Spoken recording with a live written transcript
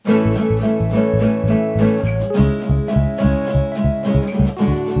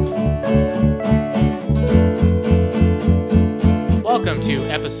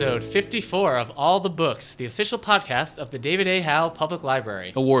episode 54 of All the Books, the official podcast of the David A. Howe Public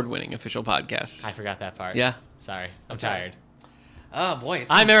Library. Award-winning official podcast. I forgot that part. Yeah. Sorry, I'm tired. Oh, boy.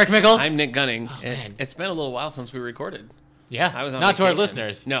 I'm Eric Mickles. I'm Nick Gunning. Oh, It's been a little while since we recorded. Yeah, I was on not to our vacation.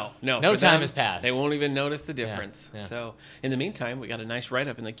 listeners. No. No for time them, has passed. They won't even notice the difference. Yeah. So, in the meantime, we got a nice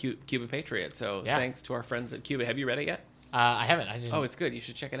write-up in the Cuba Patriot. So, thanks to our friends at Cuba. Have you read it yet? I haven't. I didn't. Oh, it's good. You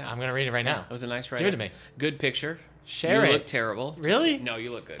should check it out. I'm going to read it right now. It was a nice write-up. Give it to me. Good picture. Share You it. look terrible. Really? No,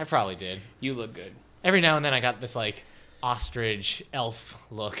 you look good. I probably did. You look good. Every now and then I got this, like, ostrich elf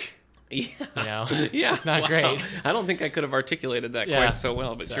look. Yeah. You know? Yeah. It's not Wow. great. I don't think I could have articulated that Yeah. quite so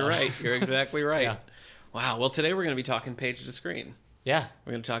well, but So. you're right. You're exactly right. Yeah. Wow. Well, today we're going to be talking page to screen. Yeah.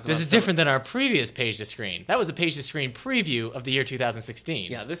 We're going to talk about This is different than our previous page to screen. That was a page to screen preview of the year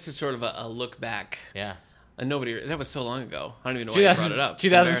 2016. Yeah, this is sort of a look back. Yeah. And that was so long ago. I don't even know why you brought it up. It's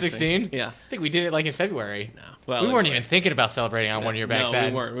 2016? embarrassing. Yeah. I think we did it like in February. No. Well, we weren't anyway. even thinking about celebrating on 1 year back no,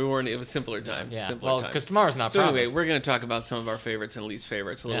 then. we weren't. It was simpler times. Yeah. Simpler Well, times. because tomorrow's not So promised. anyway, we're going to talk about some of our favorites and least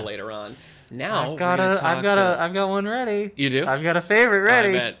favorites a little Yeah. later on. Now I've got one ready. You do? I've got a favorite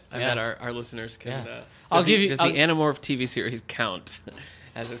ready. I bet our listeners can. Yeah. Does the Animorph TV series count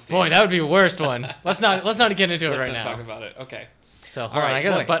as a stage? Boy, that would be the worst one. Let's not get into it Let's right not now. talk about it. Okay. So hold on, right, I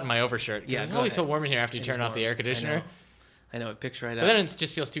gotta boy. button my overshirt. Yeah, It's go always ahead. so warm in here after you It turn is off the warm. air conditioner. I know. It picks right But up. then it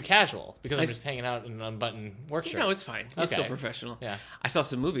just feels too casual because I'm I- just hanging out in an unbuttoned work shirt. No, it's fine. It's still Okay. professional. Yeah. I saw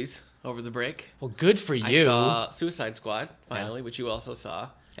some movies over the break. Well, good for you. I saw Suicide Squad finally, which you also saw.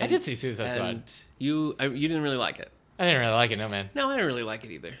 I did see Suicide Squad. And you didn't really like it. I didn't really like it, no man. No, I didn't really like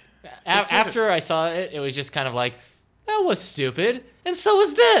it either. After I saw it, it was just kind of like, that was stupid, and so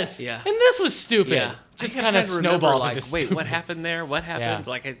was this. Yeah. And this was stupid. Yeah, Just I kind of kept trying to remember, snowballs like, into wait, stupid. what happened there? What happened? Yeah.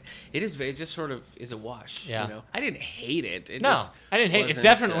 Like it just sort of is a wash. Yeah. You know, I didn't hate it. It No, just I didn't hate it. It's wasn't,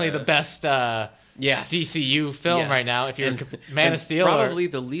 definitely the best yes. DCU film Yes. right now. If you're And- Man and of Steel, probably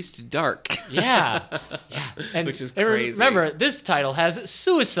the least dark. yeah, and, Which is and crazy. Remember, this title has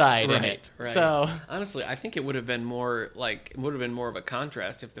suicide in it, Right. so honestly, I think it would have been more of a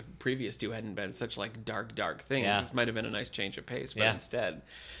contrast if the previous two hadn't been such like dark things. Yeah. This might have been a nice change of pace, but Yeah. instead,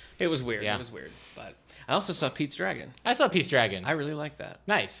 it was weird. Yeah. It was weird. But I also saw Pete's Dragon. I saw Peace Dragon. I really liked that.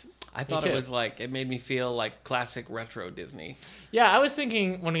 Nice. I thought too. it was like it made me feel like classic retro Disney. Yeah, I was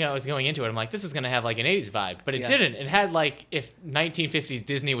thinking when I was going into it, I'm like, this is going to have like an 80s vibe, but it Yeah. didn't. It had like if 1950s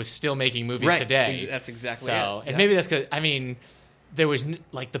Disney was still making movies today. That's exactly So, it. and Yeah. maybe that's because, I mean, there was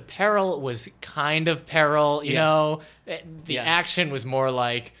like the peril was kind of peril, you Yeah. know? The Yeah. action was more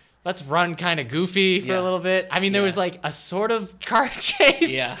like, let's run kind of goofy for Yeah. a little bit. I mean, there Yeah. was like a sort of car chase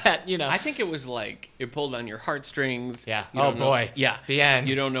Yeah. that, you know. I think it was like it pulled on your heartstrings. Yeah. You Oh, don't know- boy. Yeah. The end.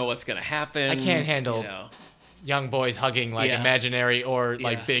 You don't know what's gonna happen. I can't handle You know. young boys hugging like Yeah. imaginary or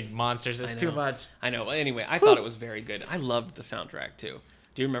like Yeah. big monsters. It's I too know. much. I know. Well, anyway, I thought it was very good. I loved the soundtrack too.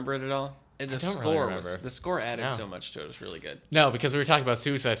 Do you remember it at all? And the don't really score remember. the score added No. so much to it. It was really good. No, because we were talking about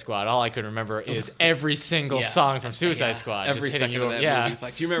Suicide Squad. All I could remember is every single Yeah. song from Suicide Yeah. Squad. Every just hitting second you of that yeah. movie is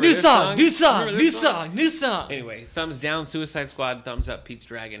like, do you remember new this song, song? new Do you song, remember new this song? song, new song. Anyway, thumbs down Suicide Squad, thumbs up Pete's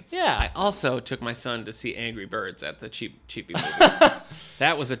Dragon. Yeah. I also took my son to see Angry Birds at the cheapy movies.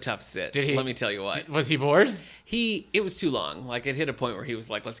 That was a tough sit. Did he- Let me tell you what. Was he bored? It was too long. Like it hit a point where he was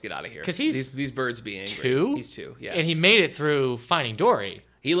like, "Let's get out of here." 'Cause he's these birds be angry. 2? He's 2. Yeah. And he made it through Finding Dory.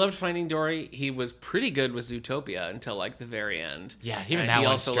 He loved Finding Dory. He was pretty good with Zootopia until like the very end. Yeah, even And that he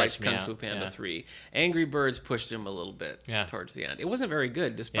one also liked stretched me Kung out. Fu Panda Yeah. 3. Angry Birds pushed him a little bit Yeah. towards the end. It wasn't very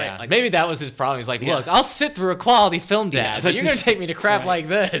good, despite Yeah. like Maybe that was his problem. He's like, Yeah. look, I'll sit through a quality film, Dad, Yeah, but but you're going this- to take me to crap Right. like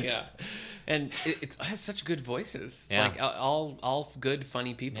this. Yeah. And it has such good voices. It's Yeah. like all good,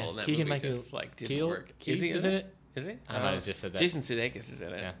 funny people Yeah. in that Keegan-Michael movie just like didn't Keel- work. Keel- Is he in isn't it? it? Is he? I might have just said that. Jason Sudeikis is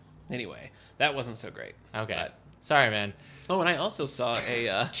in it. Yeah. Anyway, that wasn't so great. Okay. But- Sorry, man. Oh, and I also saw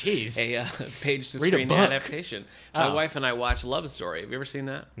Jeez. a page to Read a screen book. adaptation. My Oh. wife and I watched Love Story. Have you ever seen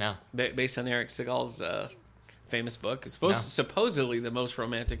that? No. Based on Eric Segal's famous book. It's No. supposedly the most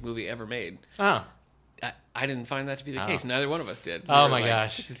romantic movie ever made. Oh. I didn't find that to be the Oh. case. Neither one of us did. Oh were my like,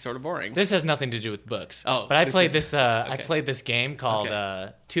 gosh. This is sort of boring. This has nothing to do with books. Oh, but I this played is- this. I okay. played this game called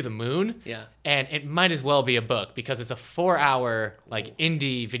Okay. To the Moon. Yeah. And it might as well be a book because it's a 4-hour like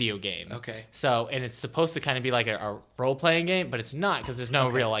indie video game. Okay. So and it's supposed to kind of be like a role playing game, but it's not because there's no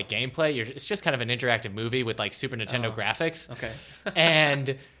real like gameplay. It's just kind of an interactive movie with like Super Nintendo graphics. Okay.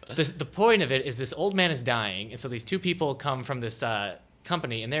 And the point of it is this old man is dying, and so these two people come from this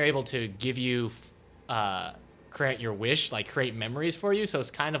company, and they're able to give you. Grant your wish, like create memories for you. So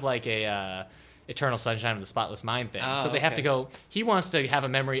it's kind of like a Eternal Sunshine of the Spotless Mind thing. Oh, So they have okay. to go. He wants to have a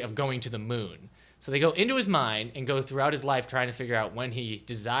memory of going to the moon. So they go into his mind and go throughout his life trying to figure out when he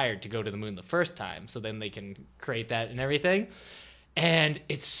desired to go to the moon the first time. So then they can create that and everything. And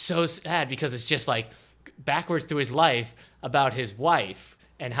it's so sad because it's just like backwards through his life about his wife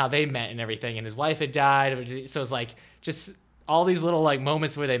and how they met and everything. And his wife had died. So it's like just all these little like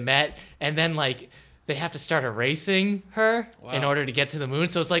moments where they met, and then like they have to start erasing her in order to get to the moon.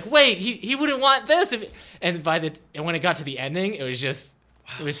 So it's like, wait, he wouldn't want this. And when it got to the ending, it was just,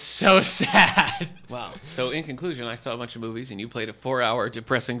 it was so sad. Wow. So in conclusion, I saw a bunch of movies and you played a 4-hour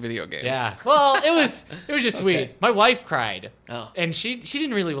depressing video game. Yeah. Well, it was just sweet. My wife cried. Oh. And she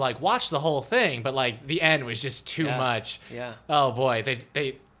didn't really like watch the whole thing, but like the end was just too much. Yeah. Oh boy,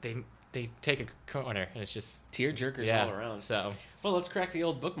 they take a corner and it's just Tear jerkers all around. So, well, let's crack the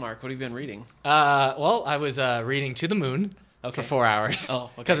old bookmark. What have you been reading? well, I was reading To the Moon for 4 hours. Oh,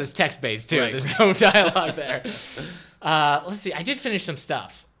 okay. Because it's text-based too. Right. There's no dialogue there. Let's see. I did finish some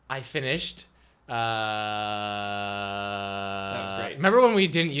stuff. I finished. That was great. Remember when we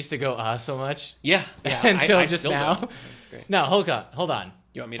didn't used to go so much? Yeah. Until I just still now. don't. That's great. No, hold on.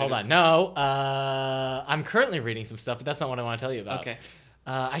 You want me to Hold on. No, I'm currently reading some stuff, but that's not what I want to tell you about. Okay.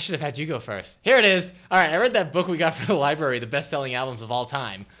 I should have had you go first. Here it is. All right, I read that book we got from the library, the best-selling albums of all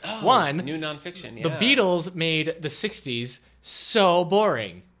time. One, New nonfiction. Yeah. the Beatles made the 60s so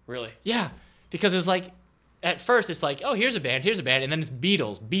boring. Really? Yeah, because it was like, at first it's like, oh, here's a band, and then it's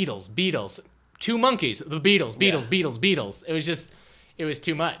Beatles. Two monkeys, the Beatles. It was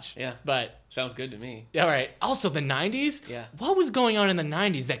too much. Yeah. But Sounds good to me. all right. Also, the 90s? Yeah. What was going on in the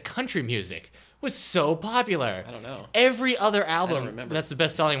 90s that country music was so popular? I don't know. Every other I don't album remember. that's the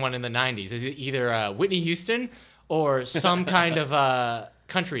best-selling one in the 90s is either Whitney Houston or some kind of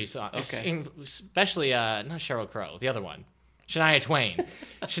country song. Okay. Especially, not Sheryl Crow, the other one. Shania Twain.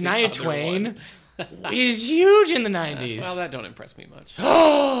 Shania other Twain is huge in the 90s. Well, that don't impress me much.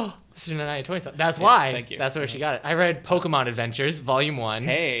 Oh, this is Shania Twain song. That's why. thank you. That's where she got it. I read Pokemon Adventures, Volume 1.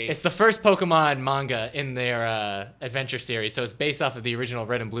 Hey. It's the first Pokemon manga in their adventure series, so it's based off of the original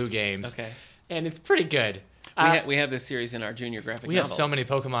Red and Blue games. Okay. And it's pretty good. We have this series in our junior graphic We have novels. so many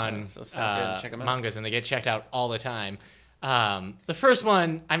Pokemon So stop in and check 'em out. mangas, and they get checked out all the time. The first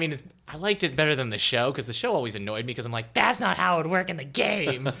one, I mean, I liked it better than the show, because the show always annoyed me, because I'm like, that's not how it would work in the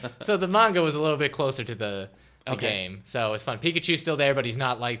game. So the manga was a little bit closer to the game. So it's fun. Pikachu's still there, but he's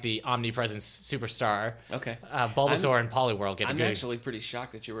not like the omnipresent superstar. Okay. Bulbasaur and Poliwhirl get a I'm good... actually pretty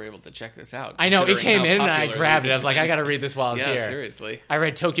shocked that you were able to check this out. I know, it considering came how in and I popular grabbed is it. I was like, I got to read this while it's Yeah, here. seriously. I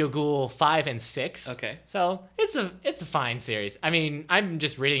read Tokyo Ghoul 5 and 6. Okay. So it's a fine series. I mean, I'm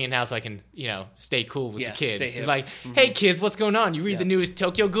just reading it now so I can, stay cool with Yeah, the kids. stay hip. Like, hey kids, what's going on? You read the newest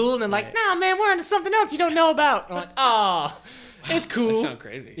Tokyo Ghoul? And they're like, Right. nah, man, we're onto something else you don't know about. I'm like, oh, it's cool. That sounds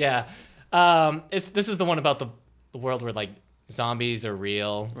crazy. Yeah. This is the one about the world where like zombies are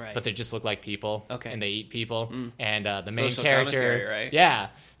real, Right. but they just look like people. Okay. And they eat people. And the main Social character, commentary, right? yeah,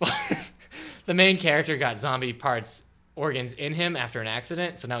 the main character got zombie organs in him after an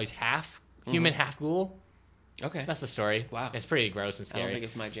accident, so now he's half human, half ghoul. Okay. That's the story. Wow. It's pretty gross and I scary. don't think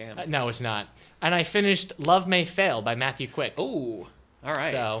it's my jam. No, it's not. And I finished Love May Fail by Matthew Quick. Oh, all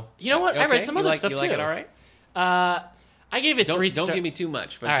right. So, you know what? I read some other stuff you too. like it all right? I gave it three stars. Don't give me too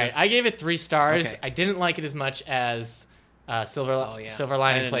much. But All right, just, I gave it 3 stars. Okay. I didn't like it as much as Silver I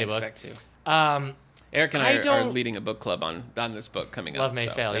Lining didn't Playbook. expect to. Eric and I are don't- leading a book club on this book coming up. Love May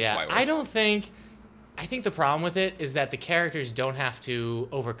so Fail, that's yeah. why I think the problem with it is that the characters don't have to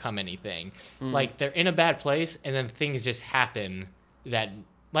overcome anything. Like, they're in a bad place, and then things just happen that,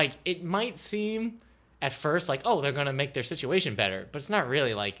 like, it might seem at first like, oh, they're going to make their situation better. But it's not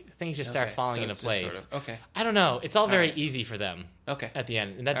really. Like, things just start Okay, falling so into it's just place. sort of- okay. I don't know. It's all very right. easy for them Okay. at the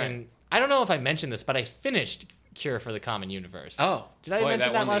end. And that All didn't... right. I don't know if I mentioned this, but I finished Cure for the Common Universe. Oh, Did I boy,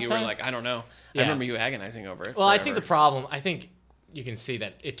 mention that one last you time? were like, I don't know. Yeah. I remember you agonizing over it. Well, I think the forever. problem... I think you can see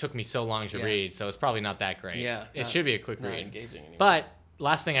that it took me so long to Yeah. read, so it's probably not that great. Yeah, It not- should be a quick not read. engaging anymore. But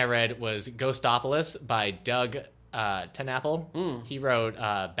last thing I read was Ghostopolis by Doug Tenapple. He wrote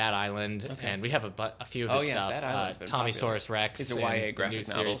Bad Island, and we have a few of his Oh, yeah, stuff. Bad Island's been Tommy popular. Saurus Rex. These are and YA new graphic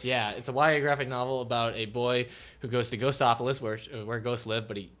series. novels. Yeah, it's a YA graphic novel about a boy who goes to Ghostopolis, where ghosts live,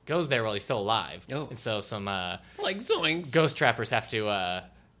 but he goes there while he's still alive. Oh. And so some like zoinks. ghost trappers have to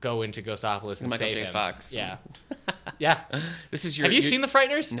go into Ghostopolis and Michael save J. him. Fox. Yeah. Yeah. This is your. Have you seen The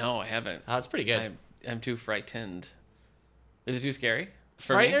Frighteners? No, I haven't. Oh, it's pretty good. I'm too frightened. Is it too scary?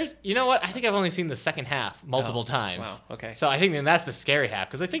 For me? Frighteners? You know what? I think I've only seen the second half multiple times. wow, okay. So I think then that's the scary half,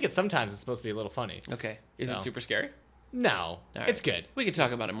 because I think sometimes it's supposed to be a little funny. Okay. Is No. it super scary? No, All right. it's good. We could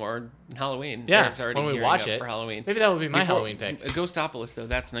talk about it more in Halloween. Yeah, Eric's already when we gearing watch up it. for Halloween. Maybe that would be my Before- Halloween pick. Ghostopolis, though.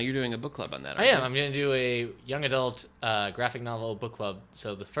 Now you're doing a book club on that. I aren't am. you? I'm going to do a young adult graphic novel book club.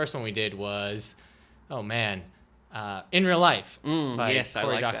 So the first one we did was, oh man, In Real Life by yes, I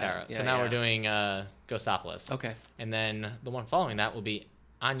Cory like Doctorow. that. Yeah, So now yeah. we're doing Ghostopolis. Okay. And then the one following that will be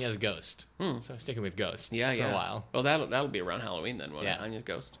Anya's Ghost. So sticking with Ghost Yeah, for a while. Well, that'll be around Halloween then, won't it? Yeah. Anya's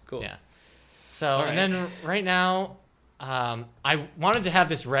Ghost. Cool. Yeah. So All and then right now, I wanted to have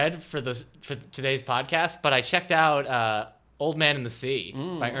this read for today's podcast, but I checked out Old Man in the Sea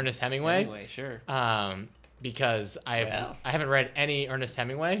by Ernest Hemingway. Anyway, sure. Because I haven't read any Ernest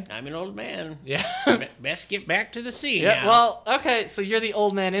Hemingway. I'm an old man. Yeah. Best get back to the sea Yeah. now. Well, okay. So you're the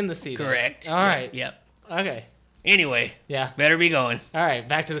old man in the sea. then. Correct. All right. Yep. Okay. Anyway, Yeah. better be going All right.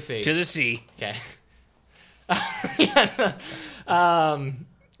 Back to the sea. to the sea. Okay.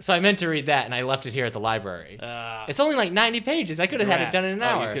 So I meant to read that, and I left it here at the library. It's only like 90 pages. I could have had it done in an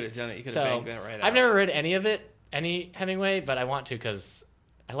hour. You could have done it. You could have banged that right out. I've never read any Hemingway, but I want to because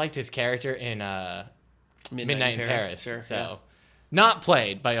I liked his character in Midnight in Paris. Sure. So, yeah. not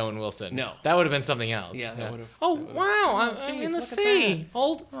played by Owen Wilson. No. That would have been something else. Yeah, that would've- Oh that would've- wow! I'm geez, in the look at sea.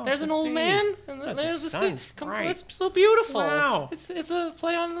 that. There's the an old sea. man, and the there's the sun's sea. bright. It's so beautiful. Wow. It's a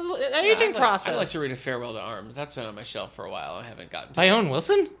play on the aging process. I'd like to read A Farewell to Arms. That's been on my shelf for a while. I haven't gotten to By it. Owen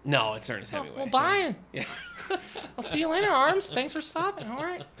Wilson? No, it's Ernest Hemingway. Well, bye. Yeah. I'll see you later, Arms. Thanks for stopping. All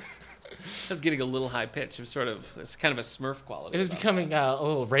right. I was getting a little high pitch. It's kind of a Smurf quality. It was about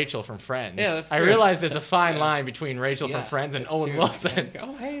becoming Rachel from Friends. Yeah, that's I true. realized there's a fine line between Rachel Yeah, from Friends and that's Owen true. Wilson.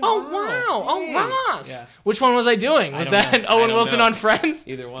 Oh, hey, Oh wow. wow! Hey. Oh Ross! Yeah. Which one was I doing? Was don't that know. I Owen don't Wilson know. on Friends?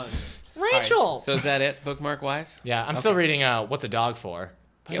 Either one. Rachel. All right, so is that it, bookmark wise? Yeah, I'm still reading What's a Dog For?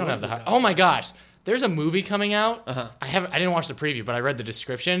 I Yeah, don't what have is the a heart. dog Oh my gosh. There's a movie coming out. Uh-huh. I didn't watch the preview, but I read the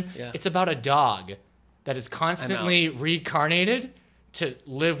description. Yeah. It's about a dog that is constantly reincarnated to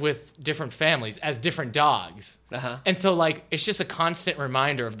live with different families as different dogs. Uh-huh. And so like it's just a constant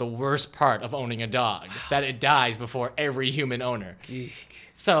reminder of the worst part of owning a dog, that it dies before every human owner. Geek.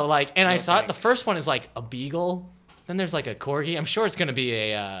 So like, and I saw it. The thanks. first one is like a beagle. Then there's like a corgi. I'm sure it's going to be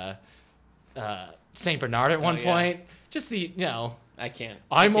a Saint Bernard at one yeah. point. Just I can't. I'm I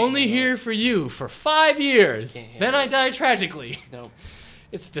can't only handle here for you for 5 years. Can't Then handle I it. die tragically. it. No,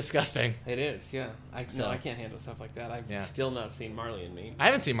 It's disgusting. it is. Yeah. So- I can't handle stuff like that. I've Yeah. still not seen Marley and Me. I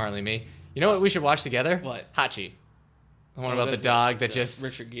haven't seen Marley and Me. You know what we should watch together? What? Hachi. The one Oh, about the that's dog it. that It's, just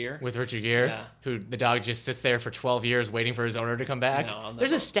Richard Gere. with Richard Gere, Yeah. who the dog just sits there for 12 years waiting for his owner to come back. No, I'll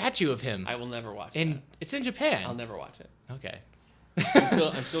There's never- a statue of him. I will never watch It's in Japan. that. I'll never watch it. Okay. I'm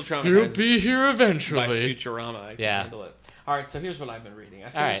still He'll traumatized be here by eventually. Futurama. I can't Yeah. handle it. All right, so here's what I've been reading. I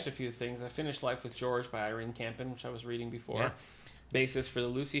right. finished a few things. I finished Life with George by Irene Campen, which I was reading before. Yeah. Basis for the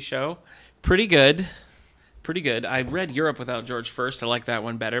Lucy Show. Pretty good. Pretty good. I read Europe Without George first. I like that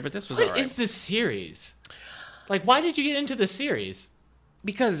one better, but this was all What right. is this series? Like, why did you get into this series?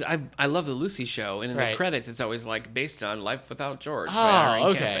 Because I love the Lucy Show, and in Right. the credits, it's always like based on Life Without George by Oh, Irene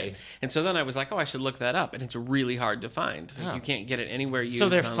okay. Campen. And so then I was like, oh, I should look that up, and it's really hard to find. Like, Oh. You can't get it anywhere used So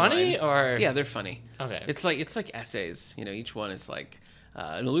they're online. funny, or Yeah, they're funny. Okay. It's like essays. You know, each one is like.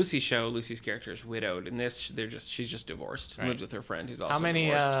 In the Lucy Show, Lucy's character is widowed. In this, she's just divorced. Right. Lives with her friend who's also how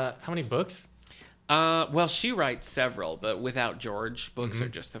many books? Well, she writes several. The Without George books are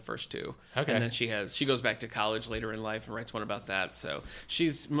just the first two. Okay. And then she goes back to college later in life and writes one about that. So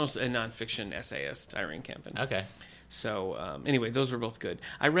she's mostly a nonfiction essayist, Irene Campen. Okay. So anyway, those were both good.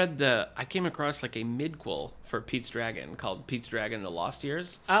 I came across like a midquel for Pete's Dragon called Pete's Dragon: The Lost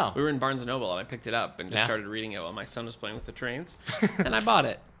Years. Oh. We were in Barnes and Noble and I picked it up and just Yeah. started reading it while my son was playing with the trains, and I bought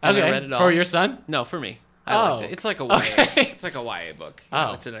it. And Okay. I read it all. For your son? No, for me. I Oh. liked it. It's like a YA. Okay. It's like a YA book. You know,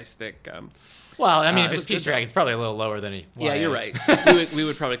 Oh. it's a nice thick. Well, I mean, it if it's was Peace good, Dragon, it's probably a little lower than a Yeah, YA. you're right. we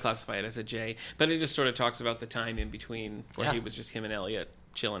would probably classify it as a J, but it just sort of talks about the time in between where Yeah. he was just him and Elliot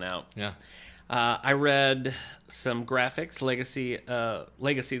chilling out. Yeah. I read some graphics. Legacy,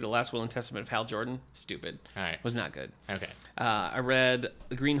 The Last Will and Testament of Hal Jordan. Stupid. All right. Was not good. Okay. I read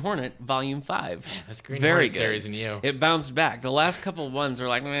The Green Hornet, Volume 5. This Green Very Hornet good. series and you. It bounced back. The last couple ones were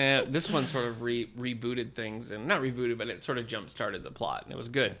like, meh. This one sort of rebooted things. And not rebooted, but it sort of jump-started the plot. And it was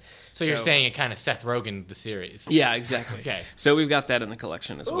good. So you're saying it kind of Seth Rogen the series. Yeah, exactly. Okay. So we've got that in the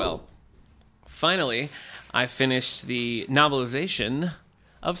collection as well. Finally, I finished the novelization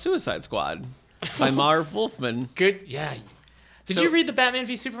of Suicide Squad by Marv Wolfman. Good. Yeah. Did So- you read the Batman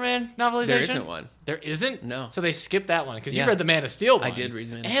v Superman novelization? There isn't one. There isn't? No. So they skipped that one because you Yeah. read the Man of Steel one. I did read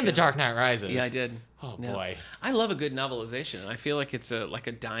the Man of And the Steel. Dark Knight Rises. Yeah, I did. Oh, Yeah. boy. I love a good novelization. I feel like it's a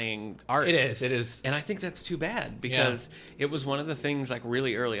dying art. It is. It is. And I think that's too bad because it was one of the things like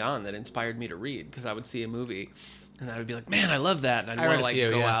really early on that inspired me to read because I would see a movie and I would be like, man, I love that. And I'd I want read to a like few,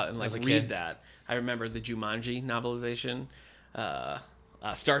 go yeah, out and like as a read kid. that. I remember the Jumanji novelization,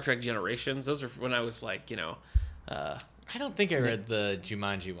 Star Trek Generations. Those are when I was like, I don't think I read the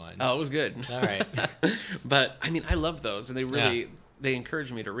Jumanji one. Oh, it was good. All right. But I mean, I love those, and they really they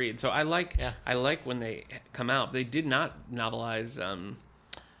encourage me to read. So I like when they come out. They did not novelize.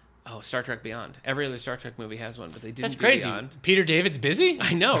 Star Trek Beyond. Every other Star Trek movie has one, but they didn't. That's crazy. Beyond. Peter David's busy.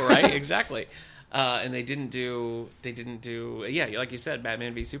 I know, right? Exactly. And they didn't do, like you said,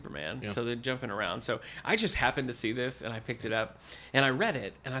 Batman v Superman. Yeah. So they're jumping around. So I just happened to see this, and I picked it up, and I read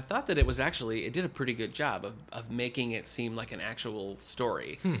it, and I thought that it did a pretty good job of making it seem like an actual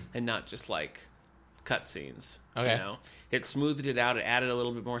story and not just like cutscenes. Okay. You know? It smoothed it out. It added a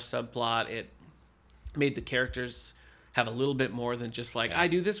little bit more subplot. It made the characters have a little bit more than just like, I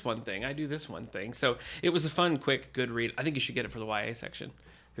do this one thing. So it was a fun, quick, good read. I think you should get it for the YA section.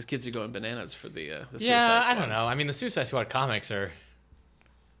 Because kids are going bananas for the Suicide Squad. I don't know. I mean, the Suicide Squad comics are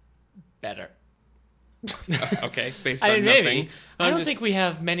better. Okay, based on I mean, nothing. maybe. I don't think we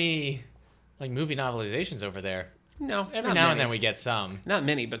have many like movie novelizations over there. No, Every now and then we get some. Not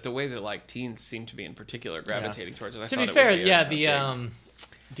many, but the way that like teens seem to be in particular gravitating towards it. To be fair,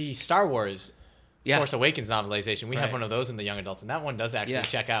 the Star Wars Force Awakens novelization, we have one of those in the young adults, and that one does actually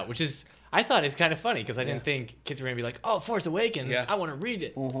check out, which is I thought is kind of funny because I didn't think kids were gonna be like, "Oh, Force Awakens, I want to read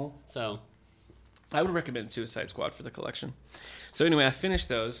it." Mm-hmm. So, I would recommend Suicide Squad for the collection. So anyway, I finished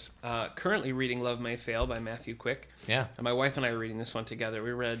those. Currently reading Love May Fail by Matthew Quick. Yeah. And my wife and I are reading this one together.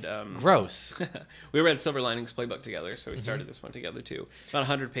 We read... Gross. We read Silver Linings Playbook together, so we started this one together too. About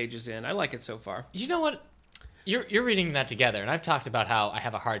 100 pages in. I like it so far. You know what? You're reading that together, and I've talked about how I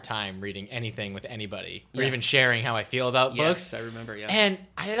have a hard time reading anything with anybody, or even sharing how I feel about books. Yes, I remember, And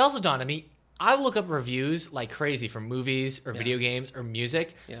it also dawned on me, I look up reviews like crazy for movies or video games or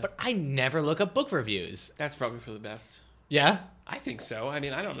music, but I never look up book reviews. That's probably for the best. Yeah? I think so. I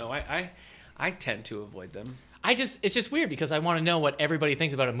mean, I don't know. I tend to avoid them. It's just weird because I want to know what everybody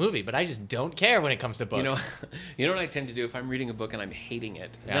thinks about a movie, but I just don't care when it comes to books. You know what I tend to do if I'm reading a book and I'm hating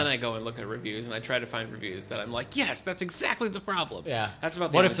it, then I go and look at reviews and I try to find reviews that I'm like, yes, that's exactly the problem. Yeah. That's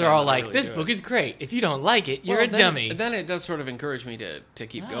about the What only if they're time all that I like, really this do book it. is great. If you don't like it, you're a then, dummy. Then it does sort of encourage me to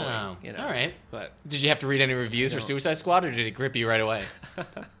keep going. All right. But Did you have to read any reviews for Suicide Squad, or did it grip you right away?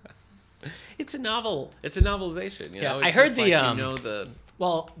 it's a novel. It's a novelization. You know? It's I heard just the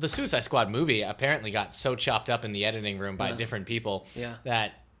Well, the Suicide Squad movie apparently got so chopped up in the editing room by different people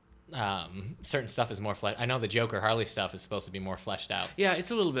that certain stuff is more fleshed. I know the Joker Harley stuff is supposed to be more fleshed out. Yeah, it's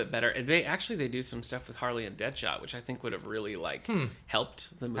a little bit better. They do some stuff with Harley and Deadshot, which I think would have really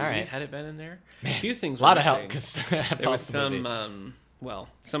helped the movie had it been in there. Man, a few things. A lot of help because there was some.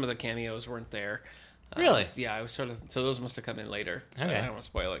 Some of the cameos weren't there. Really? I was so those must have come in later. Okay. I don't want to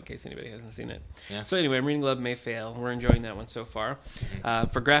spoil it in case anybody hasn't seen it. Yeah. So anyway, I'm reading Love May Fail. We're enjoying that one so far.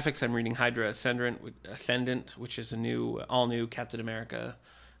 For graphics, I'm reading Hydra Ascendant, which is all new Captain America,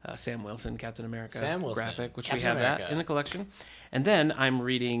 Sam Wilson Captain America graphic, which Captain we have America. that in the collection. And then I'm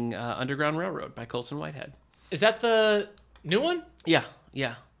reading Underground Railroad by Colson Whitehead. Is that the new one? Yeah.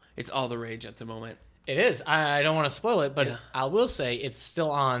 It's all the rage at the moment. It is. I don't want to spoil it, but I will say it's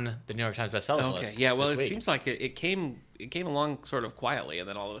still on the New York Times bestseller list. Yeah. Well, this it week. seems like it came along sort of quietly, and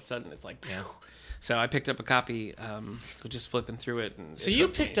then all of a sudden it's like, So I picked up a copy, just flipping through it. And so you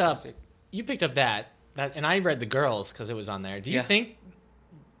picked up that, and I read The Girls because it was on there. Do you think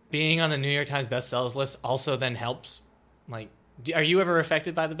being on the New York Times bestsellers list also then helps? Like, are you ever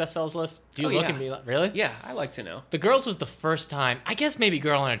affected by the bestsellers list? Do you look and be like, really? Yeah, I like to know. The Girls was the first time. I guess maybe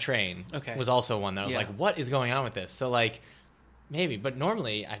Girl on a Train was also one that I was like, what is going on with this? So like, maybe, but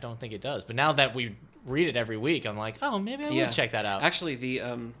normally I don't think it does. But now that we read it every week, I'm like, oh, maybe I will check that out. Actually, the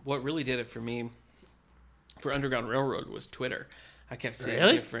what really did it for me for Underground Railroad was Twitter. I kept seeing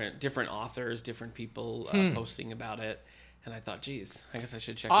different authors, different people posting about it. And I thought, geez, I guess I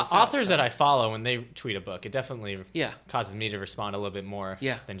should check this out. Authors that I follow, when they tweet a book, it definitely causes me to respond a little bit more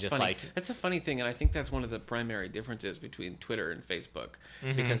than just funny. like... That's a funny thing, and I think that's one of the primary differences between Twitter and Facebook,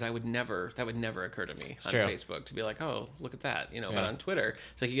 because that would never occur to me on Facebook to be like, oh, look at that. But on Twitter,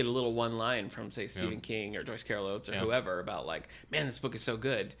 it's like you get a little one line from, say, Stephen King or Joyce Carol Oates or whoever about like, man, this book is so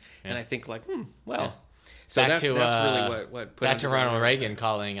good. And I think like, well... So that's really what put back to Ronald Reagan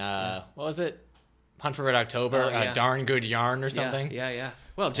calling, what was it? Hunt for Red October, a darn good yarn or something. Yeah.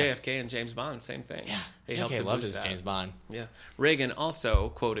 Well, JFK and James Bond, same thing. Yeah, he helped to loved boost his that. James Bond. Yeah, Reagan also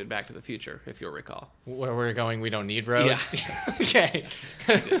quoted Back to the Future, if you'll recall. Where we're going, we don't need roads. Yeah. Okay.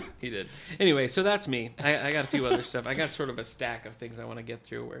 He did. Anyway, so that's me. I got a few other stuff. I got sort of a stack of things I want to get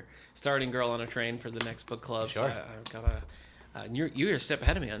through. We're starting Girl on a Train for the next book club. Sure. So I've got a. You're a step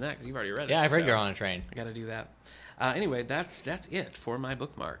ahead of me on that because you've already read it. Yeah, I've read Girl on a Train. I got to do that. Anyway, that's it for my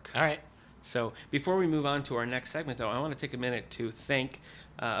bookmark. All right. So before we move on to our next segment, though, I want to take a minute to thank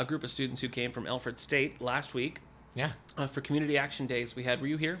a group of students who came from Elford State last week Yeah. For Community Action Days, were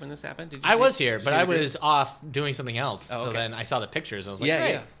you here when this happened? Did you I was here, but I was off doing something else. Oh, okay. So then I saw the pictures. I was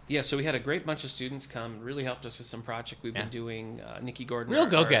like, yeah. So we had a great bunch of students come, really helped us with some project we've been doing. Nikki Gordon. Real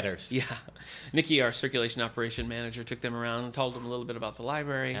go-getters. Yeah. Nikki, our circulation operation manager, took them around and told them a little bit about the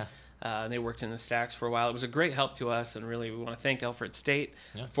library. Yeah. They worked in the stacks for a while. It was a great help to us, and really we want to thank Alfred State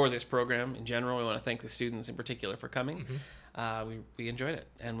for this program in general. We want to thank the students in particular for coming. Mm-hmm. We enjoyed it,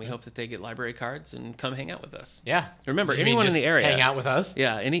 and we hope that they get library cards and come hang out with us. Yeah. Remember, anyone in the area. Hang out with us?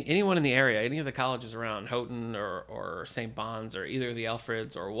 Yeah, anyone in the area, any of the colleges around, Houghton or St. Bon's or either of the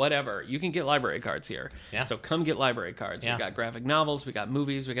Alfreds or whatever, you can get library cards here. Yeah. So come get library cards. Yeah. We got graphic novels, we got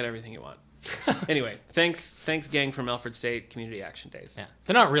movies, we got everything you want. Anyway, thanks gang from Alfred State Community Action Days. Yeah.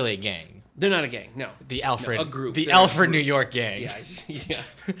 They're not really a gang. They're not a gang, no. The Alfred. No, a group. The Alfred New York gang. Yeah.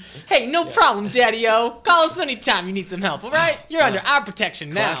 Hey, no problem, Daddy-O. Call us anytime you need some help, all right? You're under our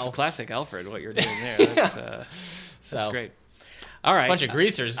protection now. Classic Alfred, what you're doing there. That's great. All right. Bunch of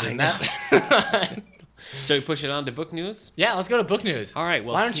greasers in that. So we push it on to book news? Yeah, let's go to book news. All right.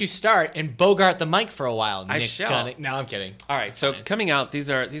 Well, why don't you start and bogart the mic for a while, Nick? I shall. No, I'm kidding. All right. So coming out, these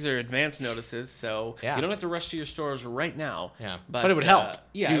are advance notices, so you don't have to rush to your stores right now. Yeah. But it would help.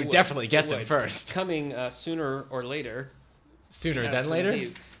 Yeah, you would definitely get them first. Coming sooner or later. Sooner than later? I'm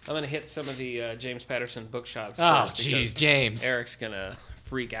going to hit some of the James Patterson book shots first. Oh, jeez, James. Eric's going to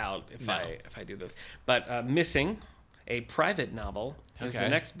freak out if I do this. But Missing, a private novel, is the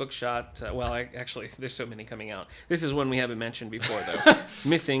next book shot. Actually, there's so many coming out. This is one we haven't mentioned before, though.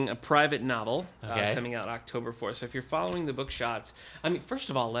 Missing, a private novel, coming out October 4th. So if you're following the book shots, I mean,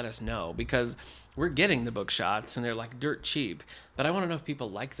 first of all, let us know, because we're getting the book shots, and they're like dirt cheap. But I want to know if people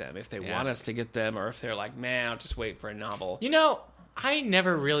like them, if they want us to get them, or if they're like, man, I'll just wait for a novel. You know, I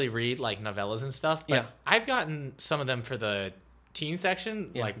never really read like novellas and stuff, but I've gotten some of them for the teen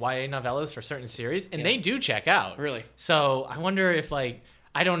section, like YA novellas for certain series, and they do check out. Really? So I wonder if, like,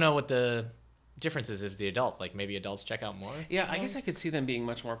 I don't know what the difference is if the adults, like maybe adults check out more. Yeah, I guess I could see them being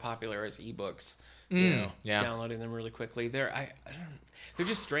much more popular as ebooks. Downloading them really quickly. They're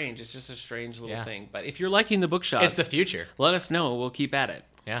just strange. It's just a strange little thing. But if you're liking the book shots, it's the future. Let us know. We'll keep at it.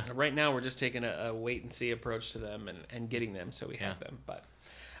 Yeah. Right now, we're just taking a wait and see approach to them and getting them so we have them. But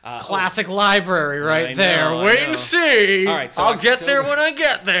classic library right there. Wait and see. All right, so I'll get there when I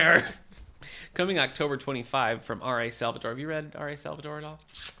get there. Coming October 25 from R.A. Salvatore. Have you read R.A. Salvatore at all?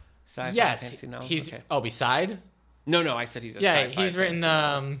 Sci-fi fantasy novel? Beside? No, I said he's a sci-fi. He's written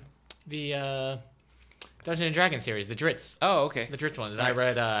the Dungeons and Dragons series, the Dritz. Oh, okay. The Dritz ones. I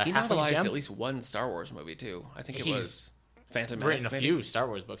read he novelized at least one Star Wars movie too. I think it was Phantom Menace. Written a few Star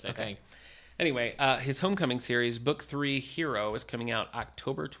Wars books, I think. Anyway, his Homecoming series, Book 3, Hero, is coming out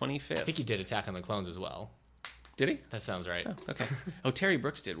October 25th. I think he did Attack on the Clones as well. Did he? That sounds right. Oh, okay. Terry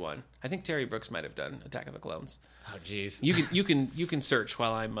Brooks did one. I think Terry Brooks might have done Attack of the Clones. Oh, jeez. You can search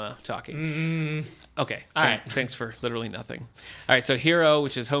while I'm talking. Mm-hmm. Okay. All right. Thanks for literally nothing. All right. So Hero,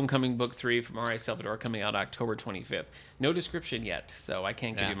 which is Homecoming Book 3 from R.A. Salvatore, coming out October 25th. No description yet, so I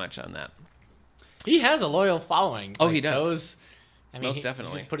can't give you much on that. He has a loyal following. Oh, he does. Most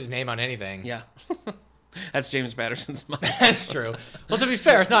definitely. Just put his name on anything. Yeah. That's James Patterson's mind. That's true. Well, to be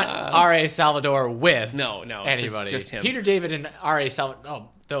fair, it's not R.A. Salvatore with anybody. Just him. Peter David and R.A. Salvatore. Oh,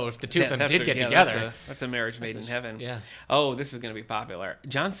 though if the two of them did get together. That's a marriage made in heaven. Yeah. Oh, this is going to be popular.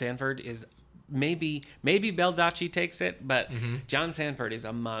 John Sanford is maybe Baldacci takes it, but John Sanford is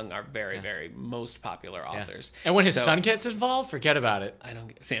among our very, very most popular authors. And when his son gets involved, forget about it. I don't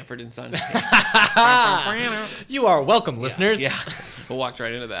get Sanford and Son. You are welcome, listeners. Yeah. We'll walk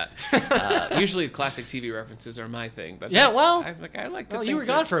right into that. Usually classic TV references are my thing, but I like to think you were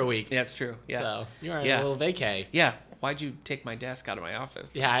gone for a week. Yeah, that's true. Yeah. So you were on a little vacay. Yeah. Why'd you take my desk out of my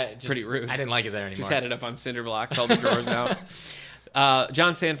office? Pretty rude. I didn't like it there anymore. Just had it up on cinder blocks, all the drawers out.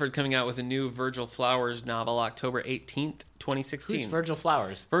 John Sanford coming out with a new Virgil Flowers novel, October 18th, 2016. Who's Virgil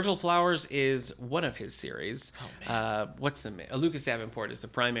Flowers? Virgil Flowers is one of his series. Oh, man. What's the name? Lucas Davenport is the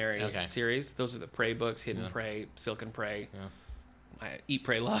primary series. Those are the Prey books, Hidden Prey, Silken Prey. Yeah. Eat,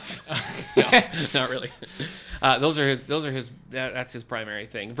 Pray, Love. No, not really. Those are his. That's his primary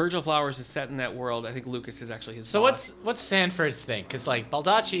thing. Virgil Flowers is set in that world. I think Lucas is actually his. So boss. what's Sanford's thing? Because like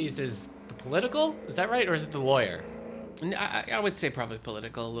Baldacci's is the political. Is that right, or is it the lawyer? I would say probably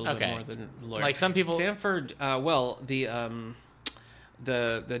political a little bit more than the lawyer. Like some people. Sanford. The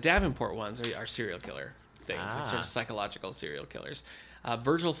Davenport ones are serial killer things, like sort of psychological serial killers.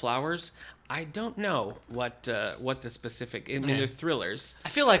 Virgil Flowers, I don't know what the specific. I mean, they're thrillers. I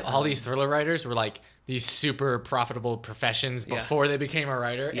feel like all these thriller writers were like these super profitable professions before they became a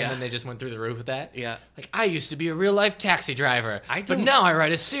writer, and then they just went through the roof with that. Yeah. Like, I used to be a real life taxi driver, but now I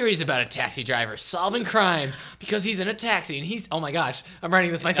write a series about a taxi driver solving crimes because he's in a taxi and he's. Oh my gosh, I'm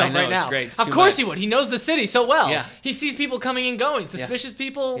writing this myself right now. It's great. It's of too course much. he would. He knows the city so well. Yeah. He sees people coming and going, suspicious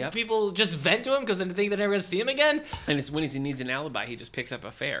people. Yep. People just vent to him because they think they're never going to see him again. And it's when he needs an alibi, he just picks up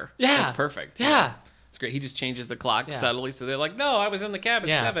a fare. Yeah. That's perfect. Yeah. It's great. He just changes the clock subtly, so they're like, "No, I was in the cab at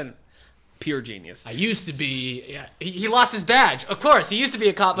 7." Pure genius. I used to be. Yeah, he lost his badge. Of course, he used to be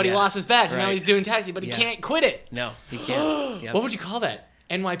a cop, but he lost his badge. Right. Now he's doing taxi, but he can't quit it. No, he can't. Yep. What would you call that?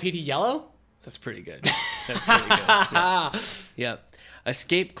 NYPD Yellow? That's pretty good. That's pretty good. Yep.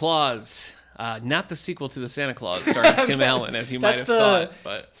 Escape Clause. Not the sequel to the Santa Claus, starring Tim Allen, as you might have thought.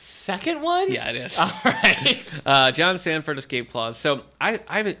 But second one? Yeah, it is. All right. John Sanford, Escape Clause. So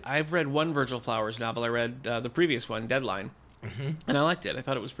I've read one Virgil Flowers novel. I read the previous one, Deadline. And I liked it. I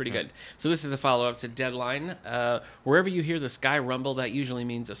thought it was pretty good. So this is the follow-up to Deadline. Wherever you hear the sky rumble, that usually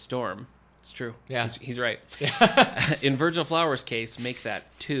means a storm. It's true. Yeah. He's right. In Virgil Flowers' case, make that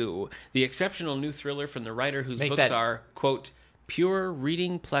 2. The exceptional new thriller from the writer whose books are, quote, pure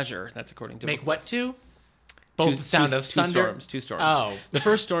reading pleasure. That's according to Make Book what List. 2? Both the sound of thunder? Two storms. Oh. The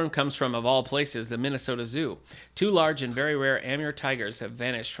first storm comes from, of all places, the Minnesota Zoo. 2 large and very rare Amur tigers have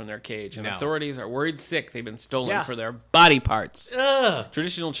vanished from their cage, and authorities are worried sick they've been stolen for their body parts. Ugh.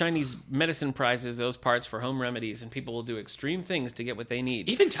 Traditional Chinese medicine prizes those parts for home remedies, and people will do extreme things to get what they need.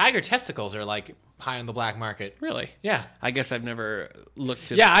 Even tiger testicles are like high on the black market. Really? Yeah. I guess I've never looked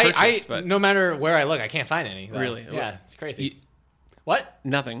to purchase, but no matter where I look, I can't find any. Really? Yeah, it's crazy. What?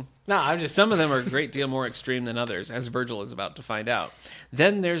 Nothing. No, I'm just... Some of them are a great deal more extreme than others, as Virgil is about to find out.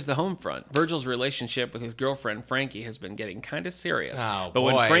 Then there's the home front. Virgil's relationship with his girlfriend, Frankie, has been getting kind of serious. Oh, but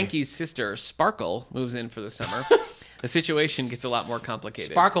boy. when Frankie's sister, Sparkle, moves in for the summer, the situation gets a lot more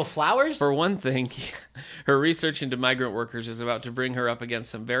complicated. Sparkle Flowers? For one thing, her research into migrant workers is about to bring her up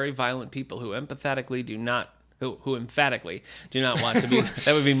against some very violent people who emphatically do not want to be.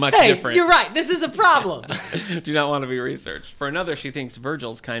 That would be much different. You're right. This is a problem. Do not want to be researched. For another, she thinks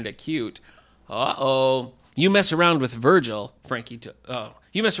Virgil's kind of cute. Uh-oh. You mess around with Virgil,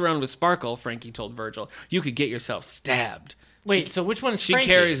 you mess around with Sparkle, Frankie told Virgil. You could get yourself stabbed. Wait, so which one is She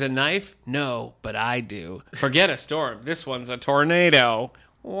Frankie? carries a knife? No, but I do. Forget a storm. This one's a tornado.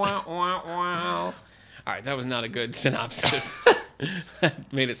 Wow, wow, wow. All right, that was not a good synopsis.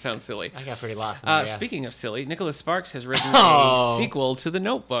 That made it sound silly. I got pretty lost in there, Speaking of silly, Nicholas Sparks has written a sequel to The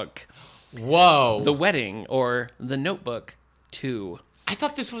Notebook. Whoa. The Wedding, or The Notebook 2. I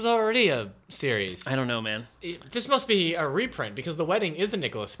thought this was already a series. I don't know, man. This must be a reprint, because The Wedding is a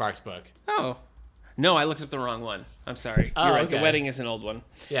Nicholas Sparks book. Oh. No, I looked up the wrong one. I'm sorry. You're right. Okay. The Wedding is an old one.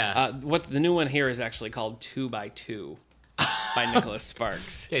 Yeah. What the new one here is actually called 2x2 by Nicholas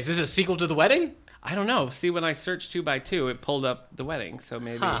Sparks. Okay, is this a sequel to The Wedding? I don't know. See, when I searched 2x2, it pulled up The Wedding. So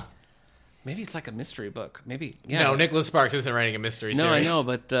maybe it's like a mystery book. Maybe. Yeah. No, Nicholas Sparks isn't writing a mystery series. No, I know,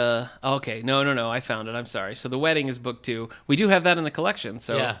 but okay. No. I found it. I'm sorry. So The Wedding is book 2. We do have that in the collection,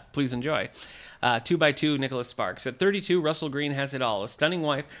 so please enjoy. 2x2, Nicholas Sparks. At 32, Russell Greene has it all. A stunning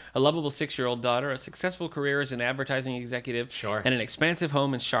wife, a lovable 6-year-old daughter, a successful career as an advertising executive, and an expansive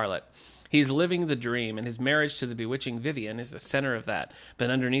home in Charlotte. He's living the dream, and his marriage to the bewitching Vivian is the center of that. But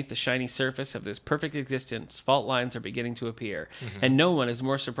underneath the shiny surface of this perfect existence, fault lines are beginning to appear. And no one is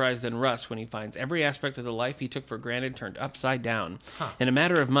more surprised than Russ when he finds every aspect of the life he took for granted turned upside down. In a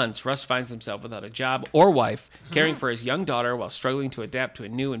matter of months, Russ finds himself without a job or wife, caring for his young daughter while struggling to adapt to a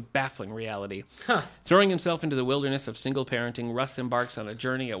new and baffling reality. Throwing himself into the wilderness of single parenting, Russ embarks on a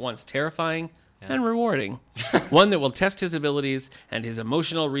journey at once terrifying and rewarding. One that will test his abilities and his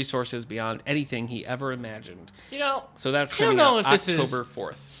emotional resources beyond anything he ever imagined. So that's coming out October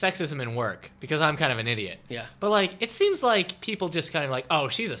 4th. Sexism in work, because I'm kind of an idiot. Yeah. But, it seems like people just kind of like, oh,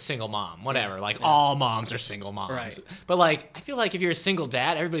 she's a single mom, whatever. All moms are single moms. Right. But, I feel like if you're a single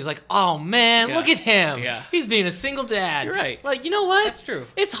dad, everybody's like, oh, man, look at him. Yeah. He's being a single dad. You're right. You know what? That's true.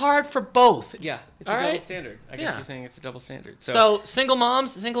 It's hard for both. Yeah. It's a double standard. I guess you're saying it's a double standard. So, single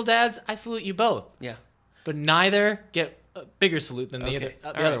moms, single dads, I salute you both. Yeah. But neither get a bigger salute than the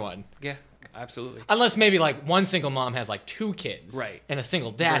other one. Yeah, absolutely. Unless maybe one single mom has 2 kids. Right. And a single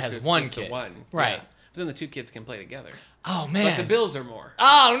dad has 1 kid. The one. Right. Yeah. But then the 2 kids can play together. Oh, man. But the bills are more.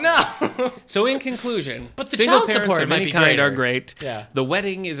 Oh, no. So in conclusion, but the single child parents support of might any be kind greater. are great. Yeah. The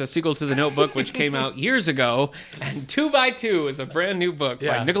Wedding is a sequel to The Notebook, which came out years ago. And 2x2 is a brand new book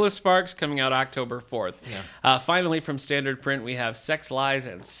by Nicholas Sparks, coming out October 4th. Yeah. Finally, from Standard Print, we have Sex, Lies,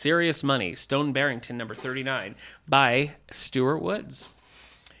 and Serious Money, Stone Barrington, number 39, by Stuart Woods.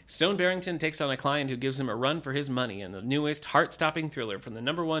 Stone Barrington takes on a client who gives him a run for his money in the newest heart-stopping thriller from the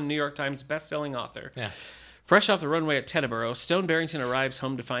 #1 New York Times best-selling author. Yeah. Fresh off the runway at Teterboro, Stone Barrington arrives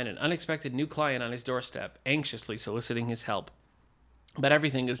home to find an unexpected new client on his doorstep, anxiously soliciting his help. But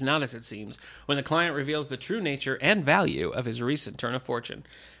everything is not as it seems when the client reveals the true nature and value of his recent turn of fortune.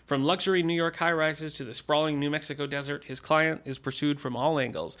 From luxury New York high-rises to the sprawling New Mexico desert, his client is pursued from all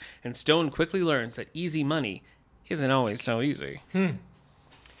angles, and Stone quickly learns that easy money isn't always so easy.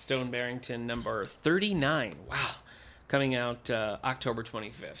 Stone Barrington number 39. Wow. Coming out October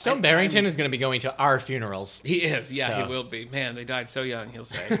 25th. Stone Barrington is going to be going to our funerals. He is. Yeah, So. he will be. Man, they died so young, he'll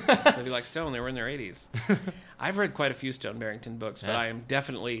say. He'll be like, Stone, they were in their 80s. I've read quite a few Stone Barrington books, but I am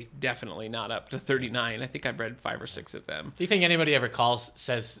definitely not up to 39. I think I've read 5 or 6 of them. Do you think anybody ever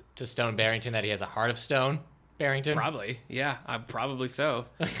says to Stone Barrington that he has a heart of stone, Barrington? Probably. Yeah, probably so.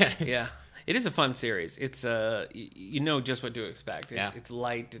 Yeah. It is a fun series. It's you know just what to expect. It's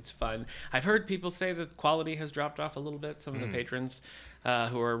light. It's fun. I've heard people say that quality has dropped off a little bit. Some of the patrons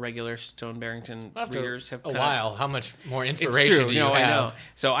who are regular Stone Barrington readers have a while. How much more inspiration it's true. do you have? I know.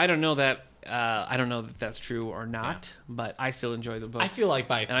 So I don't know that. I don't know that that's true or not. But I still enjoy the books. I feel like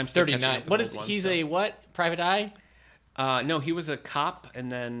by and I'm still 39. What is he's a what? Private eye? No, he was a cop and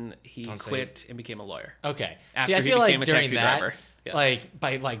then he quit and became a lawyer. Okay. After I he feel became like a during taxi that, driver. Yeah. Like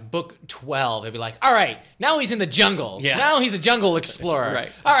by book 12, they'd be like, "All right, now he's in the jungle. Yeah. Now he's a jungle explorer.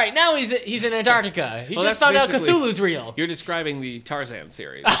 Right. All right, now he's in Antarctica. He Well, just that's found out basically- Cthulhu's real." You're describing the Tarzan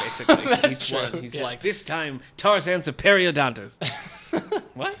series, basically. That's Each true. one, he's Yeah. like, this time Tarzan's a periodontist.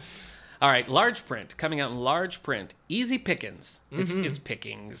 What? All right, large print coming out in large print. Easy Pickings. It's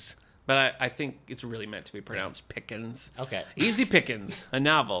Pickings, but I think it's really meant to be pronounced Pickens. Okay. Easy Pickings, a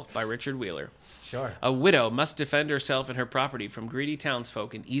novel by Richard Wheeler. Sure. A widow must defend herself and her property from greedy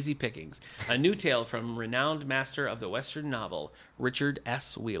townsfolk in Easy Pickings. A new tale from renowned master of the Western novel, Richard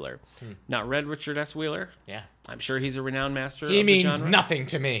S. Wheeler. Not read Richard S. Wheeler? Yeah. I'm sure he's a renowned master He of the means genre. nothing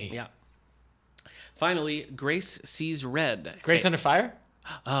to me. Yeah. Finally, Grace Sees Red. Grace Under Fire?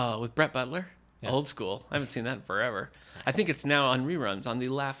 With Brett Butler. Yeah. Old school. I haven't seen that in forever. I think it's now on reruns on the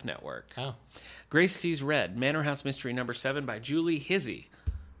Laugh Network. Oh. Grace Sees Red, Manor House Mystery number 7 by Julie Hizzy.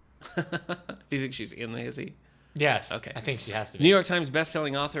 Do you think she's in the Hizzy? Yes. Okay. I think she has to be. New York Times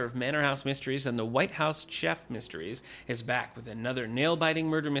bestselling author of Manor House Mysteries and the White House Chef Mysteries is back with another nail-biting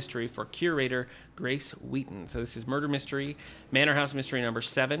murder mystery for curator Grace Wheaton. So this is Murder Mystery, Manor House Mystery number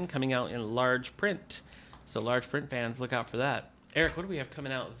 7, coming out in large print. So large print fans, look out for that. Eric, what do we have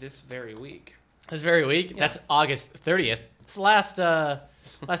coming out this very week? This very week? That's August 30th. It's the last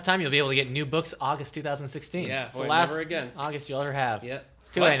time you'll be able to get new books, August 2016. Yeah, it's boy, the last never again. August you'll ever have. Yeah.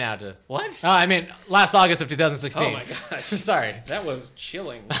 Too What? late now to... What? Oh, I mean, last August of 2016. Oh my gosh. Sorry. That was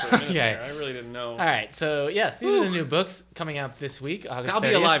chilling for a minute Okay. there. I really didn't know. All right, so yes, these are the new books coming out this week, August 30th. I'll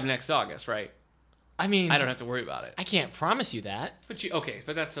be alive next August, right? I mean... I don't have to worry about it. I can't promise you that. But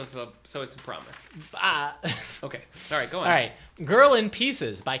that's just so it's a promise. Ah. Okay. All right, go on. All right, Girl in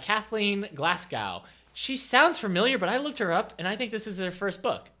Pieces by Kathleen Glasgow. She sounds familiar, but I looked her up, and I think this is her first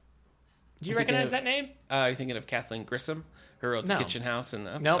book. Do you recognize that name? You're thinking of Kathleen Grissom, who wrote The No. Kitchen House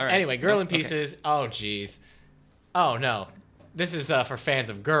and No. All right. Anyway, Girl in Okay. Pieces. Oh, jeez. Oh, no. This is for fans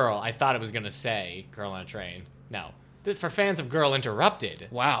of Girl. I thought it was going to say Girl on a Train. No. For fans of Girl Interrupted.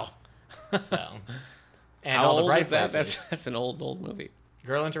 Wow. So. And How all the old bright is that? places. That's an old movie.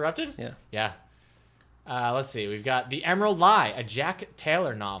 Girl Interrupted? Yeah. Yeah. Let's see. We've got The Emerald Lie, a Jack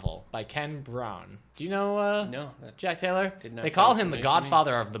Taylor novel by Ken Brown. Do you know No. Jack Taylor? Did not They call sound him the familiar to me.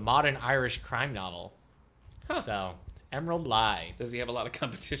 godfather of the modern Irish crime novel. Huh. So, Emerald Lie. Does he have a lot of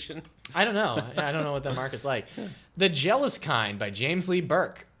competition? I don't know. I don't know what that market's like. The Jealous Kind by James Lee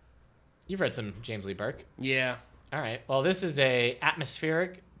Burke. You've read some James Lee Burke. Yeah. All right. Well, this is a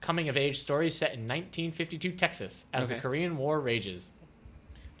atmospheric coming-of-age story set in 1952 Texas as the Okay. Korean War rages.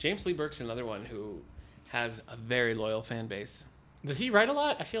 James Lee Burke's another one who has a very loyal fan base. Does he write a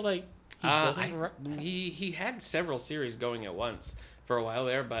lot? I feel like he doesn't He had several series going at once for a while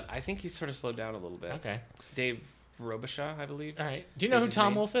there, but I think he's sort of slowed down a little bit. Okay. Dave Robichaud, I believe. All right. Do you know Is who his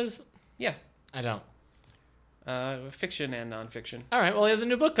Tom name? Wolfe is? Yeah. I don't. Fiction and nonfiction. All right. Well, he has a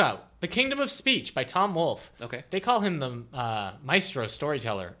new book out, The Kingdom of Speech by Tom Wolfe. Okay. They call him the maestro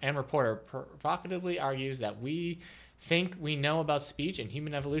storyteller, and reporter provocatively argues that we think we know about speech and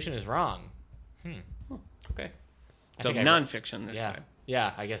human evolution is wrong. Okay. I So think nonfiction this yeah. time.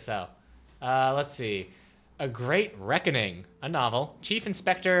 Yeah, I guess so. Let's see. A Great Reckoning, a novel. Chief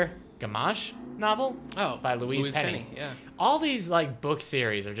Inspector Gamache novel by Louise Penny. Yeah. All these like book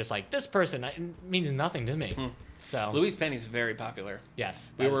series are just like, this person it means nothing to me. So Louise Penny's very popular.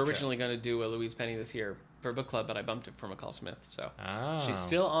 yes, We that were is true. originally going to do a Louise Penny this year, for book club, but I bumped it for McCall Smith. So Oh. she's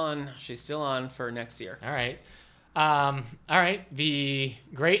still on. She's still on for next year. All right. All right. The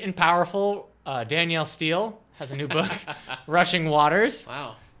great and powerful Danielle Steele has a new book, Rushing Waters.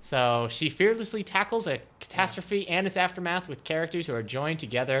 Wow. So she fearlessly tackles a catastrophe and its aftermath with characters who are joined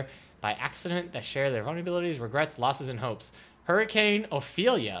together by accident that share their vulnerabilities, regrets, losses, and hopes. Hurricane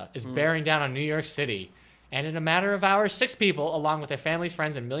Ophelia is bearing down on New York City. And in a matter of hours, 6 people, along with their families,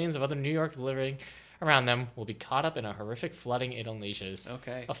 friends, and millions of other New Yorkers living around them, will be caught up in a horrific flooding it unleashes.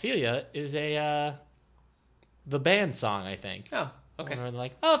 Okay. Ophelia is the band song, I think. Oh, okay. Where they're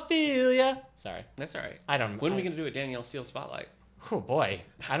like, Ophelia. Sorry. That's all right. I don't know. When are we going to do a Danielle Steele spotlight? Oh, boy.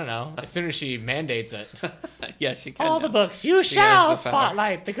 I don't know. As soon as she mandates it. Yeah, she can. All the books. You has shall the power.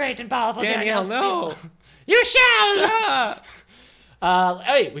 spotlight the great and powerful Danielle, Danielle no. Steele. You shall. Ah!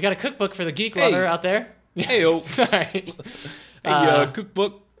 Hey, we got a cookbook for the geek lover out there. Hey-o. Sorry. Hey,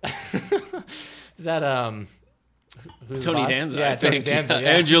 cookbook. Is that who's Tony the boss? Danza, Yeah, I Tony think. Danza. Yeah.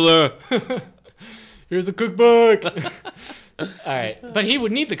 Angela. Here's a cookbook. All right, but he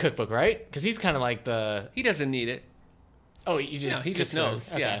would need the cookbook, right? Because he's kind of like the. He doesn't need it. Oh, you just. No, he just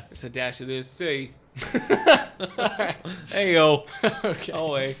knows. Okay. Yeah. Just a dash of this. Say. Right. Hey, yo. Okay.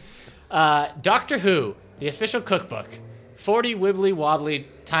 Oh, wait. Doctor Who, the official cookbook. 40 wibbly wobbly,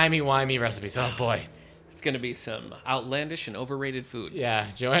 timey-wimey recipes. Oh, boy. It's going to be some outlandish and overrated food. Yeah,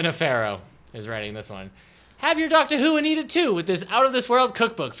 Joanna Farrow is writing this one. Have your Doctor Who and eat it too with this out-of-this-world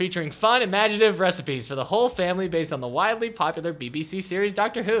cookbook featuring fun, imaginative recipes for the whole family based on the widely popular BBC series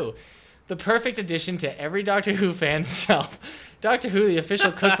Doctor Who. The perfect addition to every Doctor Who fan's shelf. Doctor Who, the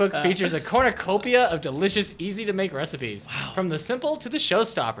official cookbook, features a cornucopia of delicious, easy-to-make recipes. Wow. From the simple to the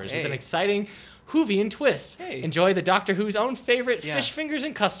showstoppers with an exciting Whovian twist. Hey. Enjoy the Doctor Who's own favorite fish fingers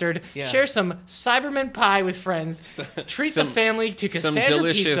and custard. Yeah. Share some Cyberman pie with friends. Treat the family to Cassandra some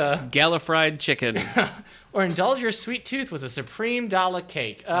delicious pizza. Gallifried chicken. Or indulge your sweet tooth with a supreme dollar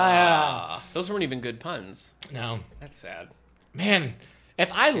cake. Those weren't even good puns. No. That's sad. Man,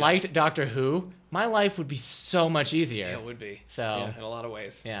 if I liked Doctor Who, my life would be so much easier. Yeah, it would be. So, yeah, in a lot of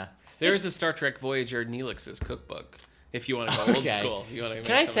ways. yeah. There is a Star Trek Voyager Neelix's cookbook. If you want to go old school, you want to.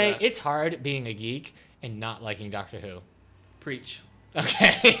 Can I say it's hard being a geek and not liking Doctor Who? Preach.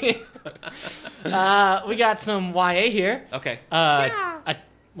 Okay. We got some YA here. Okay. What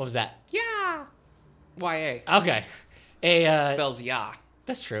was that? Yeah. YA. Okay. Spells ya.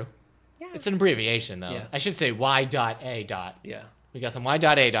 That's true. Yeah. It's an abbreviation though. Yeah. I should say Y.A. Yeah. We got some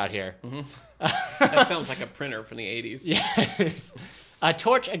Y.A. here. That sounds like a printer from the 80s. Yes. A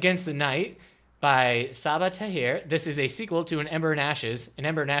Torch Against the Night by Saba Tahir. This is a sequel to An Ember and Ashes. An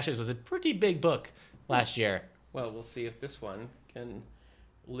Ember and Ashes was a pretty big book last year. Well, we'll see if this one can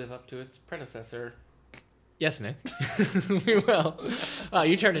live up to its predecessor. Yes, Nick. We will. Wow,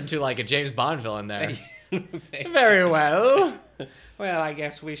 you turned into like a James Bond villain there. Very well. Well, I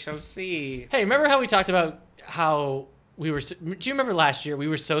guess we shall see. Hey, remember how we talked about how we were... Do you remember last year we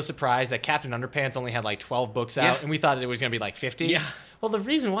were so surprised that Captain Underpants only had like 12 books out and we thought that it was going to be like 50? Yeah. Well, the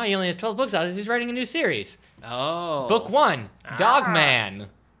reason why he only has 12 books out is he's writing a new series. Oh. Book 1, Dogman.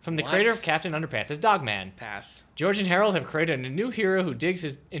 From the creator of Captain Underpants. It's Dogman. Pass. George and Harold have created a new hero who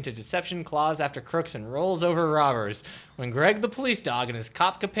digs into deception, claws after crooks, and rolls over robbers. When Greg the police dog and his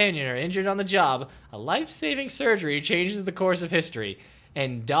cop companion are injured on the job, a life-saving surgery changes the course of history,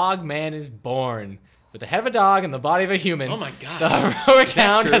 and Dogman is born. With the head of a dog and the body of a human. Oh my gosh. The heroic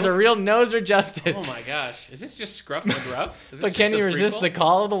hound true? has a real nose for justice. Oh my gosh. Is this just Scruff McGruff? But can he resist the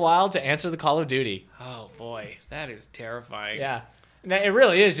call of the wild to answer the call of duty? Oh boy. That is terrifying. Yeah. Now, it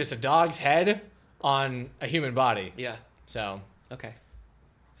really is just a dog's head on a human body. Yeah. So Okay.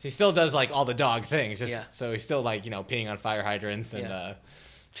 he still does like all the dog things. Just Yeah. so he's still like, peeing on fire hydrants and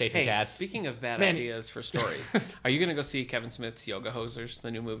chasing cats. Speaking of bad ideas for stories, are you gonna go see Kevin Smith's Yoga Hosers,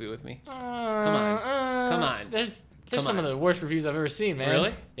 the new movie with me? Come on. There's some of the worst reviews I've ever seen, man.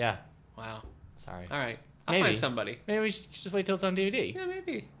 Really? Yeah. Wow. Sorry. All right. I'll Maybe. find somebody. Maybe we should just wait till it's on DVD. Yeah,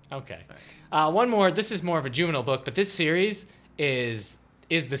 maybe. Okay. One more. This is more of a juvenile book, but this series is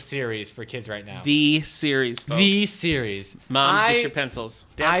the series for kids right now. The series, folks. The series. Moms, get your pencils.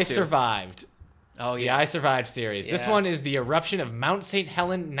 Dads, too. Survived. Oh, The yeah. I Survived series. This Yeah. one is The Eruption of Mount St.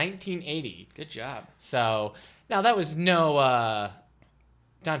 Helen, 1980. Good job. So, now that was no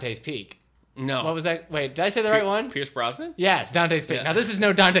Dante's Peak. No. What was that? Wait, did I say the right one? Pierce Brosnan? Yes, Dante's Peak. Yeah. Now, this is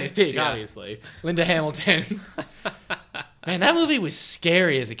no Dante's Peak, Yeah. obviously. Linda Hamilton. Man, that movie was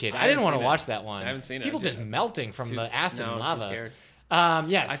scary as a kid. I didn't want to watch that one. I haven't seen it. People just melting from the acid and lava. Too scared.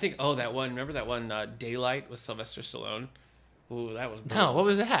 Yes. I think, that one, remember that one, Daylight with Sylvester Stallone? Ooh, that was No, brutal. what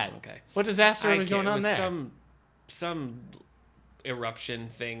was that? Okay. What disaster was going on there? Some eruption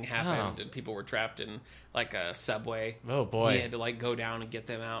thing happened and people were trapped in like a subway. Oh boy. He had to like go down and get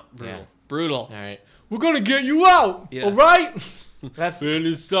them out. Brutal. All right. We're going to get you out. Yeah. All right? That's in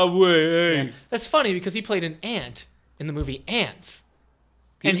the subway. Yeah. That's funny because he played an ant in the movie Ants.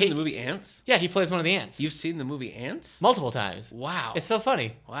 He's in the movie Ants? Yeah, he plays one of the ants. You've seen the movie Ants? Multiple times. Wow. It's so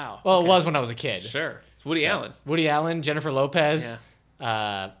funny. Wow. Well, It was when I was a kid. Sure. It's Woody Allen. Woody Allen, Jennifer Lopez,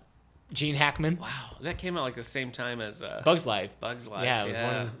 Gene Hackman. Wow. That came out like the same time as Bugs Life. Bugs Life. Yeah, it was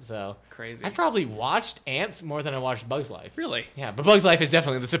one of the, so crazy. I probably watched Ants more than I watched Bugs Life. Really? Yeah, but Bugs Life is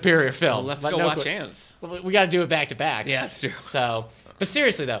definitely the superior film. Well, let's go watch Ants. We got to do it back to back. Yeah, that's true. So, but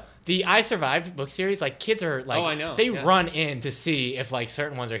seriously though, the I Survived book series, like kids are like, I know. They run in to see if like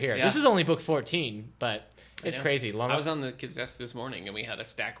certain ones are here. Yeah. This is only book 14, but it's crazy. I was on the kids' desk this morning and we had a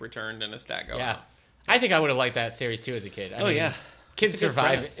stack returned and a stack going. Yeah, I think I would have liked that series too as a kid. I mean, kids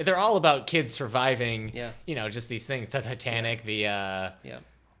survive. They're all about kids surviving. Yeah. You know, just these things. The Titanic. The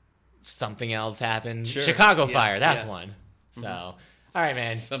something else happened. Sure. Chicago Fire. That's one. So, all right,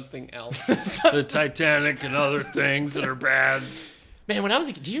 man. Something else. The Titanic and other things that are bad. Man, when I was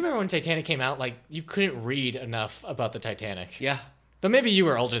a kid, do you remember when Titanic came out? Like, you couldn't read enough about the Titanic. Yeah. But maybe you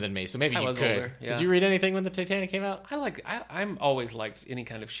were older than me, so maybe you was could. older, yeah. Did you read anything when the Titanic came out? I'm always liked any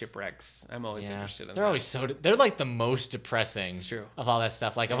kind of shipwrecks. I'm always interested in They're always they're like the most depressing true. of all that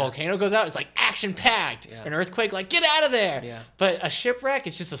stuff. Like a volcano goes out, it's like action packed. Yeah. An earthquake, like get out of there. Yeah. But a shipwreck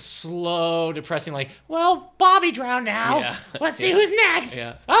is just a slow, depressing, like, well, Bobby drowned now. Yeah. Let's see who's next.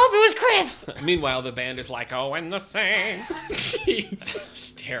 Yeah. I hope it was Chris. Meanwhile, the band is like, oh, and the Saints. Jeez.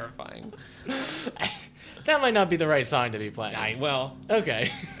 It's terrifying. That might not be the right song to be playing.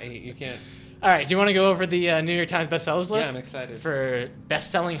 Okay. You can't. All right. Do you want to go over the New York Times bestsellers list? Yeah, I'm excited. For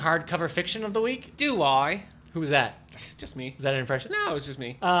best-selling hardcover fiction of the week? Do I? Who was that? Just me. Was that an impression? No, it was just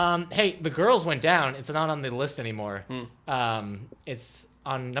me. Hey, The Girls went down. It's not on the list anymore. It's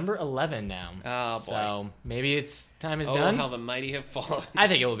on number 11 now. Oh, boy. So maybe its time is done. Oh, how the mighty have fallen. I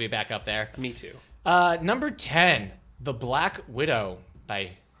think it will be back up there. Me too. Number 10, The Black Widow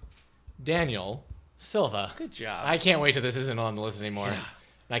by Daniel Silva. Good job. I can't wait till this isn't on the list anymore. Yeah.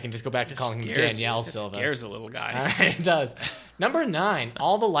 And I can just go back to calling him Danielle Silva. Scares a little guy. All right, it does. Number 9,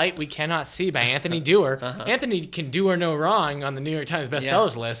 All the Light We Cannot See by Anthony Dewar. Anthony can do or no wrong on the New York Times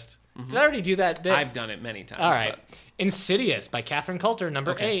bestsellers list. Did I already do that bit? I've done it many times. All right. Insidious by Catherine Coulter,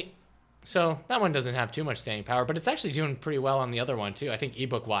 number 8. So that one doesn't have too much staying power, but it's actually doing pretty well on the other one, too. I think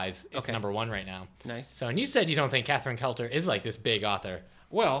ebook-wise, it's number 1 right now. Nice. So, and you said you don't think Catherine Coulter is like this big author.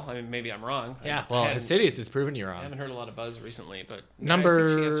 Well, I mean, maybe I'm wrong. Yeah, well, Insidious has proven you wrong. I haven't heard a lot of buzz recently, but I think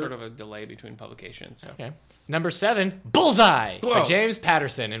she has sort of a delay between publications. So. Okay. Number 7, Bullseye by James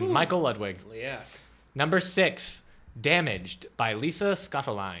Patterson and Michael Ludwig. Yes. Number 6, Damaged by Lisa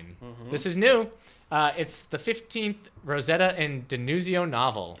Scottoline. This is new. It's the 15th Rosetta and Denuzio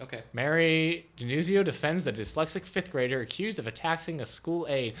novel. Okay. Mary Denuzio defends the dyslexic 5th grader accused of attacking a school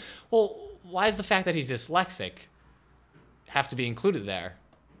aide. Well, why is the fact that he's dyslexic have to be included there?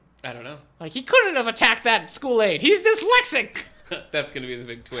 I don't know. Like, he couldn't have attacked that school aide. He's dyslexic. That's going to be the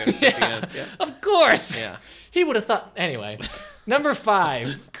big twist at the end. Yeah. Of course. Yeah. He would have thought. Anyway. Number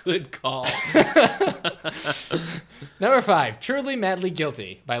 5. Good call. Number 5. Truly Madly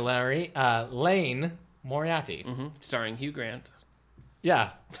Guilty by Lane Moriarty. Starring Hugh Grant.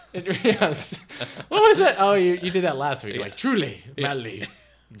 Yeah. Yes. What was that? Oh, you did that last week. Like, truly madly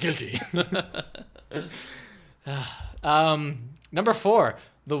guilty. Number 4.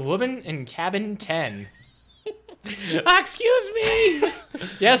 The Woman in Cabin 10. Excuse me.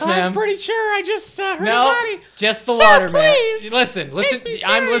 Yes, ma'am. I'm pretty sure I just heard a no, body. just the Sir, water, please. man. Listen. Me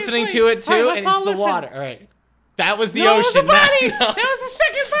I'm listening to it too, All right, and it's all the listen. water. All right. That was the No, ocean. it was a body. No. That was the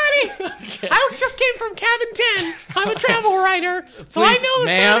second body. Okay. I just came from Cabin 10. I'm a travel writer, so I know the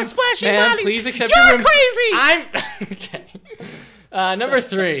sound of splashing bodies. Please accept You're your room. crazy. I'm okay. Number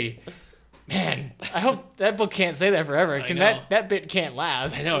 3. Man, I hope that book can't stay there forever. That bit can't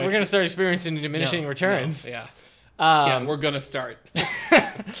last. I know. We're gonna start experiencing diminishing returns. Yeah. Yeah, we're gonna start.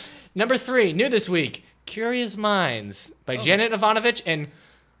 Number 3, new this week, Curious Minds by Janet Ivanovich and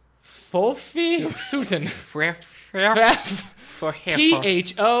Fofi Sutton. Phoef.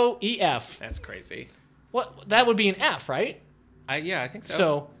 That's crazy. What? That would be an F, right? Yeah, I think so.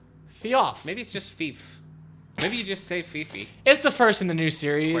 So, Fiof. Maybe it's just Fief. Maybe you just say Fifi. It's the first in the new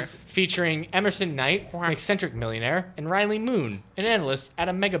series featuring Emerson Knight, an eccentric millionaire, and Riley Moon, an analyst at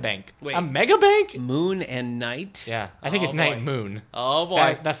a megabank. Wait. A megabank? Moon and Night? Yeah, I think it's Night and Moon. Oh,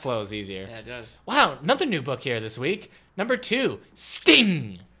 boy. That flows easier. Yeah, it does. Wow, another new book here this week. Number 2,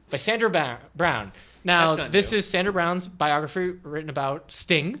 Sting by Sandra Brown. Now, this is Sandra Brown's biography written about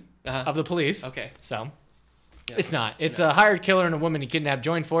Sting of the Police. Okay. So, Yeah. It's not. It's a hired killer and a woman he kidnapped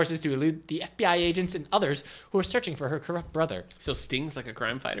join forces to elude the FBI agents and others who are searching for her corrupt brother. So Sting's like a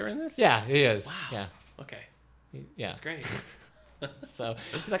crime fighter in this? Yeah, he is. Wow. Yeah. Okay. Yeah. That's great. So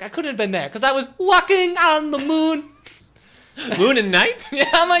he's like, I couldn't have been there because I was walking on the moon. Moon and Night? Yeah,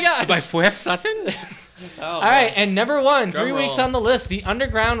 oh my God. By Phuef Sutton? All right, and number one, Drum 3 roll. weeks on the list, The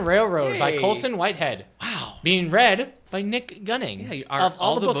Underground Railroad by Hey. Colson Whitehead. Wow. Being read by Nick Gunning. Yeah, you of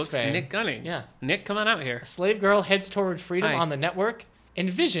all the books fame. Nick Gunning. Yeah. Nick, come on out here. A slave girl heads toward freedom Hi. on the network,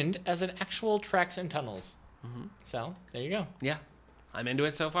 envisioned as an actual tracks and tunnels. Mm-hmm. So, there you go. Yeah. I'm into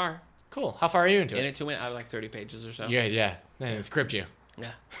it so far. Cool. How far are you into In it? it to win. I have like 30 pages or so. Yeah. Then it script you.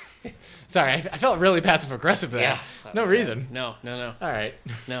 Yeah. Sorry, I felt really passive aggressive there. That No was reason. No. All right.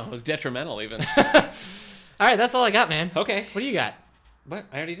 No, it was detrimental even. All right, that's all I got, man. Okay. What do you got? What?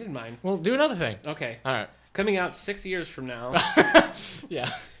 I already did mine. Well, do another thing. Okay. All right. Coming out 6 years from now.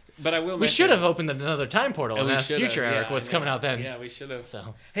 Yeah. But I will We mention- should have opened another time portal Oh, and we asked should have. future Eric Yeah, what's I coming know. out then. Yeah, we should have.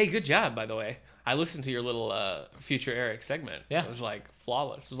 So, Hey, good job, by the way. I listened to your little future Eric segment. Yeah. It was like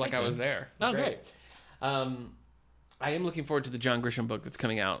flawless. It was like Thanks, I was man. there. It Oh, was great. I am looking forward to the John Grisham book that's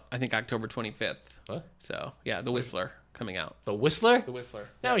coming out. I think October 25th. What? So, yeah, The Whistler coming out. The Whistler? The Whistler.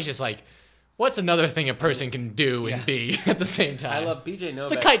 Now he's just like, what's another thing a person can do and Yeah. be at the same time? I love BJ Novak.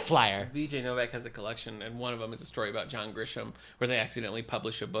 The Kite Flyer. BJ Novak has a collection, and one of them is a story about John Grisham, where they accidentally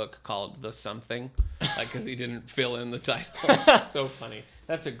publish a book called The Something, because he didn't fill in the title. It's so funny.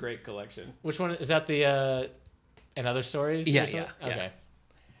 That's a great collection. Which one? Is that the and Other Stories? or Yeah, something? yeah, Okay. yeah.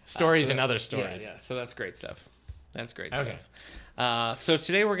 Stories So and Other Yeah, Stories. yeah. So that's great stuff. That's great Okay. stuff. So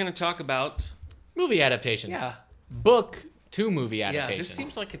today we're going to talk about Movie adaptations. yeah. Book to movie Yeah, adaptations. this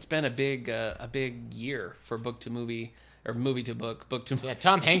seems like it's been a big year for book to movie or movie to book, book to movie. Yeah,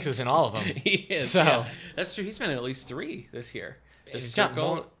 Tom Hanks is in all of them. He is. So- yeah. That's true. He's been in at least 3 this year. The He's got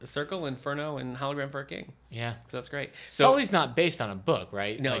more- Circle, Inferno, and Hologram for a King. Yeah. So that's great. So Sully's not based on a book,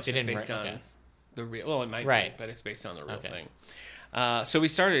 right? no, Like, it's they just didn't based write- on okay. the real. Well, it might Right. be, but it's based on the real Okay. thing. So we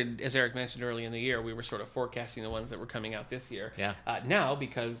started, as Eric mentioned early in the year, we were sort of forecasting the ones that were coming out this year. Yeah. Now,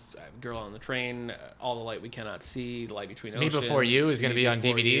 because Girl on the Train, All the Light We Cannot See, The Light Between Me Oceans. Before You is gonna Me be on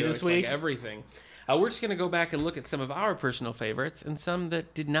Before DVD You, this it's like week. everything. We're just going to go back and look at some of our personal favorites and some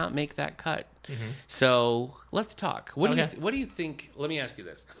that did not make that cut. So let's talk. What do you think? Let me ask you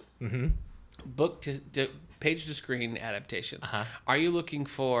this. Book to page to screen adaptations. Uh-huh. Are you looking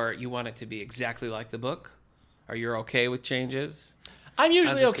for, you want it to be exactly like the book? Are you okay with changes? I'm How's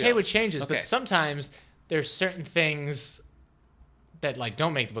usually it okay feel? with changes, Okay. but sometimes there's certain things that like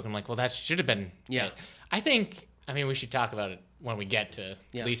don't make the book. I'm like, well, that should have been. Yeah. it. I mean, we should talk about it when we get to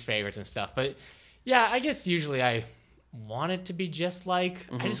Yeah. least favorites and stuff. But yeah, I guess usually I want it to be just like.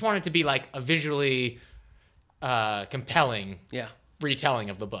 I just want it to be like a visually compelling Yeah. retelling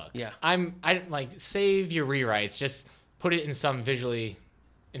of the book. Yeah. I like save your rewrites. Just put it in some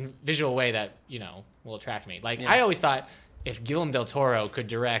visual way that will attract me. Like Yeah. I always thought if Guillermo del Toro could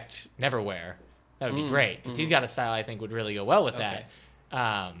direct Neverwhere, that would be great because he's got a style I think would really go well with Okay.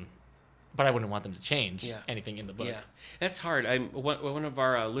 that. But I wouldn't want them to change Yeah. anything in the book. Yeah, that's hard. One of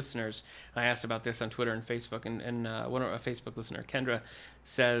our listeners, I asked about this on Twitter and Facebook, and one of our Facebook listener, Kendra,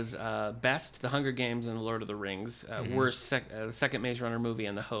 says best The Hunger Games and The Lord of the Rings, worst the second Maze Runner movie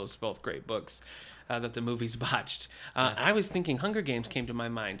and The Host, both great books that the movies botched. I was thinking Hunger Games came to my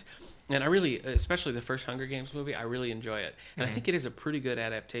mind. And I really, especially the first Hunger Games movie, I really enjoy it. And I think it is a pretty good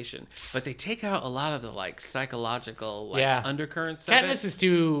adaptation. But they take out a lot of the psychological undercurrents of Katniss it. is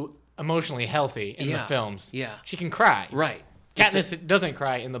too emotionally healthy in the Yeah. films. Yeah. She can cry. Right. Katniss doesn't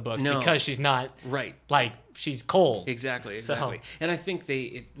cry in the books No. because she's not Right. like she's cold. Exactly. So- And I think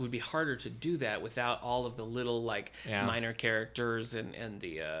it would be harder to do that without all of the little minor characters and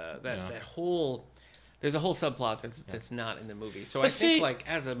the that whole. There's a whole subplot that's not in the movie. So I think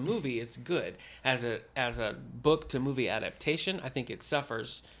as a movie it's good. As a book to movie adaptation, I think it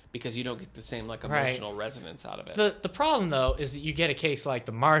suffers because you don't get the same emotional resonance out of it. The problem though is that you get a case like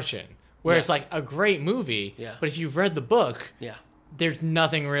The Martian, where it's like a great movie, but if you've read the book, there's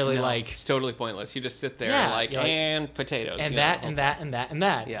nothing really it's totally pointless. You just sit there you're like, and potatoes and you that know, and that and that and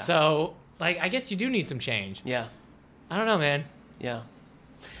that. Yeah. So I guess you do need some change. Yeah. I don't know, man. Yeah.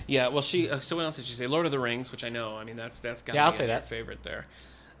 Yeah, well, she. So what else did she say? Lord of the Rings, which I know. I mean, that's got Yeah, I'll to say be her that. favorite there.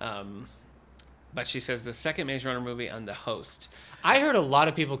 But she says the second Maze Runner movie and The Host. I heard a lot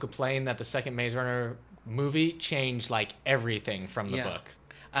of people complain that the second Maze Runner movie changed like everything from the book,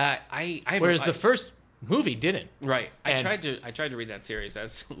 whereas the first movie didn't. Right. I And- tried to read that series,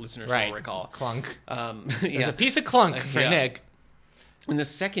 as listeners Right. will recall. Clunk. Yeah. There's a piece of clunk for Yeah. Nick. in the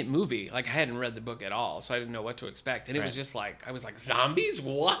second movie, like, I hadn't read the book at all, so I didn't know what to expect, and it was just like, I was like, zombies?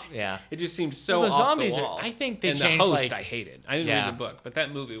 What? Yeah. It just seemed so the off zombies the wall. I think they and changed, the host like, I hated. I didn't read the book, but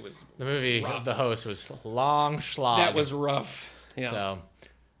that movie was the movie. rough. The host was long slog. That was rough. Yeah. So.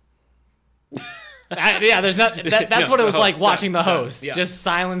 There's not. That's what it was like watching the host. Yeah. Just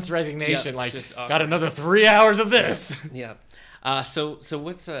silence, resignation. Yeah, like, just got another 3 hours of this. Yeah. So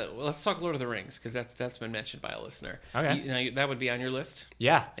what's well, let's talk Lord of the Rings, because that's been mentioned by a listener. Okay. That would be on your list.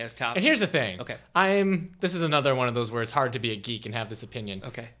 Yeah. As top. And here's the thing. Okay. This is another one of those where it's hard to be a geek and have this opinion.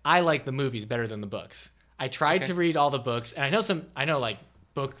 Okay. I like the movies better than the books. I tried to read all the books, and I know like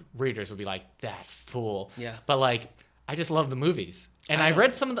book readers would be like, that fool. Yeah. But like, I just love the movies, and I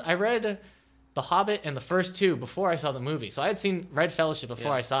read The Hobbit and the first two before I saw the movie. So I had read Fellowship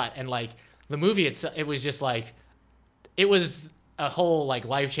before I saw it, and like the movie itself, it was just like, it was a whole like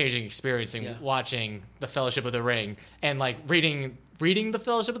life-changing experience in watching the Fellowship of the Ring, and like reading the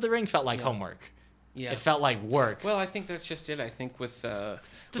Fellowship of the Ring felt like homework. Yeah, it felt like work. Well, I think that's just it. I think with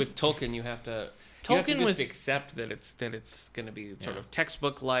Tolkien, you have to accept that it's going to be sort of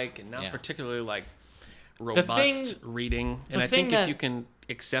textbook-like and not particularly like robust reading. And I think if you can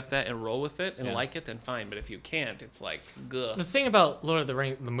accept that and roll with it and like it, then fine. But if you can't, it's like, gah. The thing about Lord of the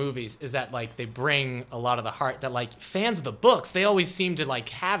Rings, the movies, is that like they bring a lot of the heart that like fans of the books, they always seem to like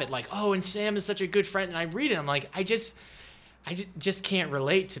have it like, oh, and Sam is such a good friend, and I read it, I'm like, I just can't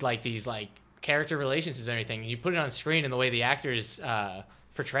relate to like these like character relationships and everything. And you put it on screen and the way the actors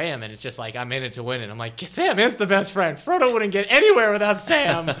portray him, and it's just like, I'm in it to win it. I'm like, Sam is the best friend. Frodo wouldn't get anywhere without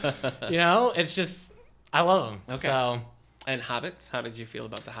Sam. It's just, I love him. Okay. So. And Hobbits? How did you feel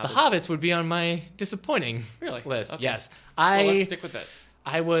about the Hobbits? The Hobbits would be on my disappointing list. Okay. Yes. Let's stick with that.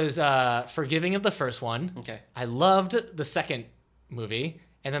 I was forgiving of the first one. Okay. I loved the second movie,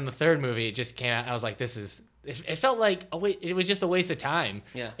 and then the third movie just came out. I was like, it felt like it was just a waste of time.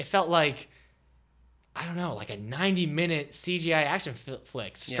 Yeah. It felt like, I don't know, like a 90-minute CGI action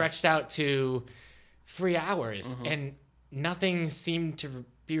flick stretched out to 3 hours, and nothing seemed to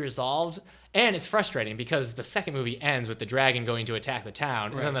be resolved. And it's frustrating because the second movie ends with the dragon going to attack the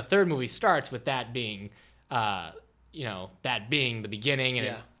town, and then the third movie starts with that being, that being the beginning,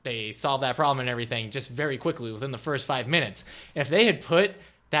 and they solve that problem and everything just very quickly within the first 5 minutes. If they had put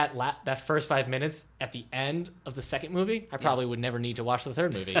that first 5 minutes at the end of the second movie, I probably would never need to watch the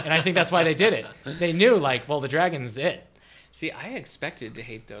third movie. And I think that's why they did it. They knew, like, well, the dragon's it. See, I expected to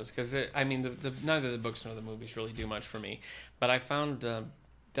hate those because, neither the books nor the movies really do much for me. But I found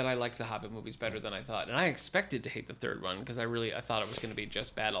that I liked the Hobbit movies better than I thought. And I expected to hate the third one because I thought it was going to be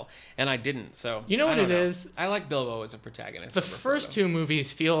just battle. And I didn't, so... You know what it is? I like Bilbo as a protagonist. The first two movies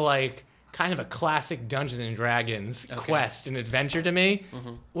feel like kind of a classic Dungeons and Dragons quest and adventure to me,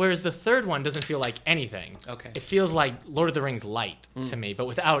 whereas the third one doesn't feel like anything. Okay. It feels like Lord of the Rings light to me, but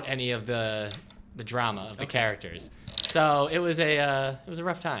without any of the drama of the characters. So it was a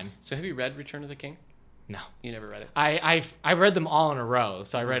rough time. So have you read Return of the King? No. You never read it? I read them all in a row.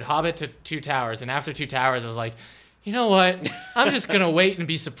 So I read Hobbit to Two Towers, and after Two Towers I was like, you know what? I'm just going to wait and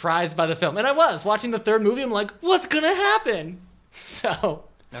be surprised by the film. And I was. Watching the third movie, I'm like, what's going to happen? So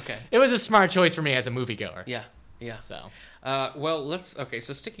it was a smart choice for me as a moviegoer. Yeah. Yeah. So,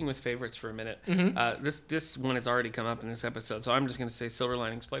 so sticking with favorites for a minute. This one has already come up in this episode, so I'm just going to say Silver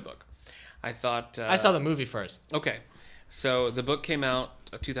Linings Playbook. I thought... I saw the movie first. Okay. So the book came out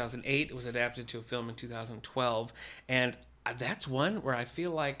in 2008. It was adapted to a film in 2012. And that's one where I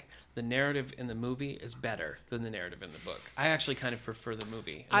feel like the narrative in the movie is better than the narrative in the book. I actually kind of prefer the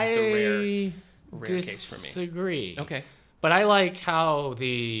movie. And that's a rare case for me. Disagree. Okay. But I like how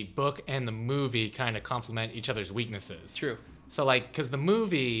the book and the movie kind of complement each other's weaknesses. True. So, because the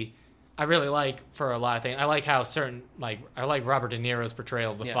movie... I really like for a lot of things. I like how I like Robert De Niro's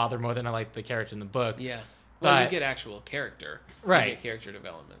portrayal of the father more than I like the character in the book. Yeah. Well, you get actual character. Right. You get character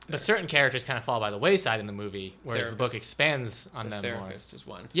development. There. But certain characters kind of fall by the wayside in the movie, whereas the book expands on them more. The therapist is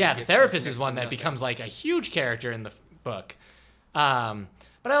one. Yeah, the therapist is one that becomes like a huge character in the book. But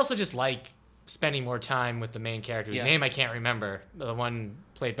I also just like spending more time with the main character whose name I can't remember, the one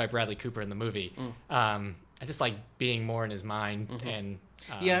played by Bradley Cooper in the movie. I just like being more in his mind and...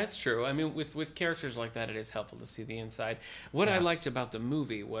 yeah, it's true. I mean, with characters like that, it is helpful to see the inside. What I liked about the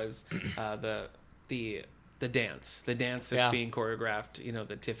movie was the dance that's being choreographed.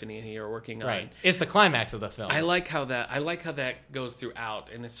 That Tiffany and he are working on. Right, it's the climax of the film. I like how that goes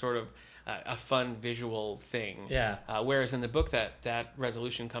throughout, and it's sort of a fun visual thing. Yeah. Whereas in the book, that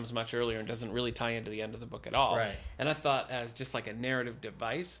resolution comes much earlier and doesn't really tie into the end of the book at all. Right. And I thought, as just like a narrative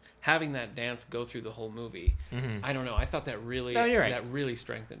device, having that dance go through the whole movie, I don't know. I thought that really that really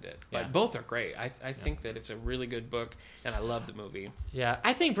strengthened it. But Yeah. both are great. I think that it's a really good book, and I love the movie. Yeah,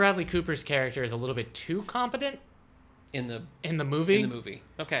 I think Bradley Cooper's character is a little bit too competent In the movie.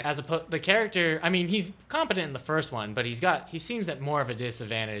 Okay. As opposed, the character, I mean, he's competent in the first one, but he seems at more of a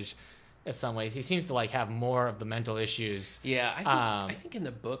disadvantage in some ways. He seems to like have more of the mental issues. Yeah, I think in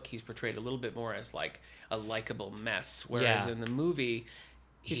the book he's portrayed a little bit more as like a likable mess, whereas in the movie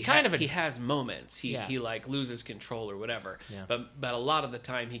he has moments. He like loses control or whatever. Yeah. But a lot of the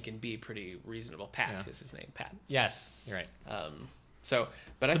time he can be pretty reasonable. Pat is his name, Pat. Yes, you're right.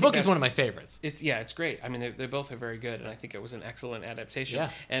 But I The think book is one of my favorites. It's great. I mean, they both are very good, and I think it was an excellent adaptation. Yeah.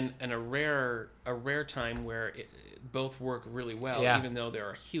 And a rare time where both work really well, even though there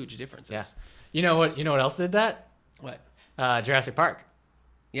are huge differences. Yeah. You know what else did that? What? Jurassic Park.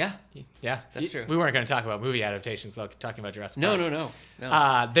 Yeah. Yeah. That's true. We weren't going to talk about movie adaptations, so talking about Jurassic Park.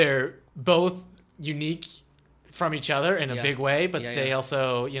 No. They're both unique from each other in a big way, but they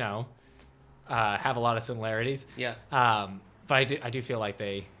also, have a lot of similarities. Yeah. But I do feel like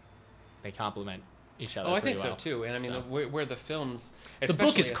they complement each other. Oh, I think well. so too. And I mean, where the films, the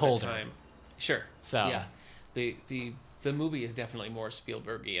book is at colder. the time, sure. So yeah, the movie is definitely more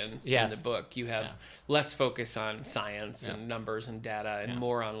Spielbergian yes. in the book. You have less focus on science and numbers and data, and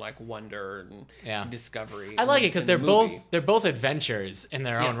more on like wonder and discovery. I like it because they're both adventures in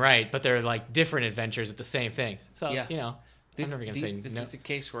their own right, but they're like different adventures at the same thing. So I'm never gonna say this no. is a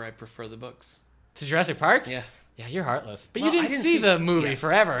case where I prefer the books to Jurassic Park. Yeah. Yeah, you're heartless. But Well, you didn't see the movie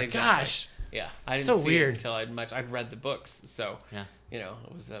forever. Exactly. Gosh. Yeah, I didn't So see weird. it until I'd read the books. So it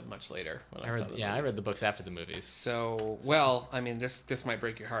was much later when I saw the movies. I read the books after the movies. So, well, I mean, this might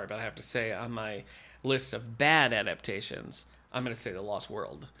break your heart, but I have to say, on my list of bad adaptations, I'm going to say The Lost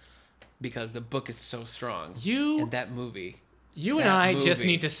World, because the book is so strong. And that movie. You and I just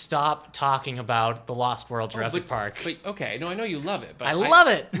need to stop talking about The Lost World, Jurassic Park. But okay, no, I know you love it. But I love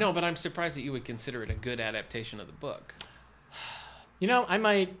it. No, but I'm surprised that you would consider it a good adaptation of the book. I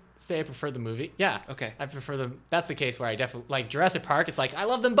might say I prefer the movie. Yeah. Okay. I prefer them. That's the case where I definitely like Jurassic Park. It's like I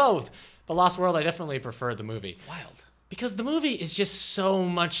love them both, but Lost World I definitely prefer the movie. Wild. Because the movie is just so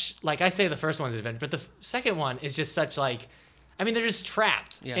much like I say the first one's adventure, but the second one is just such like. I mean, they're just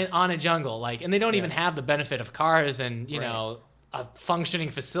trapped on a jungle, like, and they don't even have the benefit of cars and a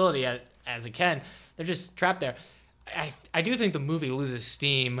functioning facility as it can. They're just trapped there. I do think the movie loses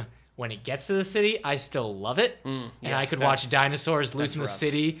steam when it gets to the city. I still love it, and I could watch dinosaurs loose in the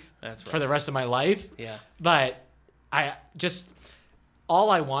city for the rest of my life. Yeah, but all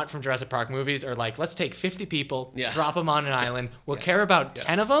I want from Jurassic Park movies are like, let's take 50 people, drop them on an island. We'll care about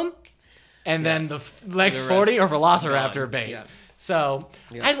 10 of them. And then the next 40 are Velociraptor bait. Yeah. So,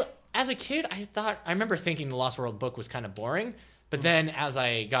 as a kid, I remember thinking the Lost World book was kind of boring. But then as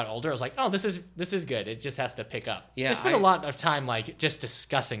I got older, I was like, oh, this is good. It just has to pick up. Yeah, I spent a lot of time like just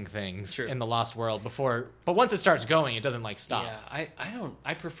discussing things in the Lost World but once it starts going, it doesn't like stop. Yeah,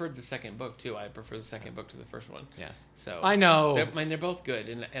 I preferred the second book too. I prefer the second book to the first one. Yeah. So I know. They're both good,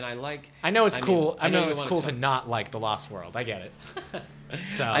 and I like. I know it's cool. I know it's cool to not like the Lost World. I get it.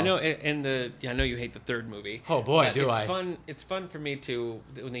 So I know, I know you hate the third movie. Oh boy, do I! It's fun for me to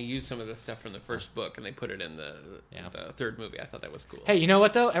when they use some of the stuff from the first book and they put it in the third movie. I thought that was cool. Hey, you know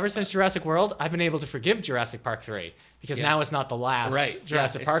what though? Ever since Jurassic World, I've been able to forgive Jurassic Park 3 because now it's not the last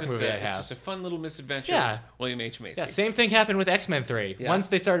Jurassic Park movie I have. It's just a fun little misadventure of William H. Macy. Yeah, same thing happened with X-Men 3. Yeah. Once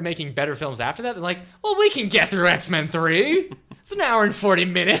they started making better films after that, they're like, well, we can get through X-Men 3. It's an hour and 40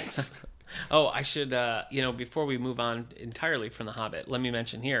 minutes. Oh, I should, before we move on entirely from The Hobbit, let me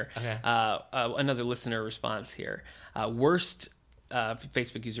mention here another listener response here. Worst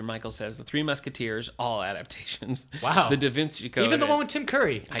Facebook user Michael says, The Three Musketeers, all adaptations. Wow. The Da Vinci Code. Even the one with Tim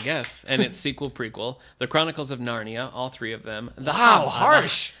Curry. I guess. And its sequel, prequel. The Chronicles of Narnia, all three of them.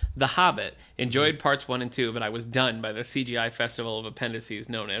 Harsh. The Hobbit. Enjoyed parts 1 and 2, but I was done by the CGI festival of appendices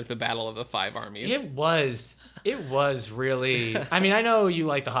known as the Battle of the Five Armies. It was really... I mean, I know you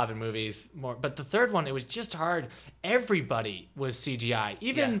like the Hobbit movies more, but the third one, it was just hard. Everybody was CGI.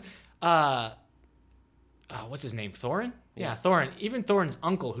 Even, what's his name? Thorin? Yeah, Thorin. Even Thorin's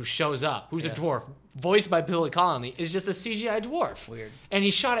uncle who shows up, who's a dwarf, voiced by Billy Connolly, is just a CGI dwarf. Weird. And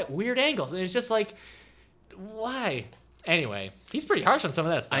he shot at weird angles, and it's just like, why? Anyway, he's pretty harsh on some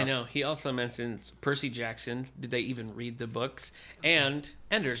of that stuff. I know. He also mentions Percy Jackson. Did they even read the books? And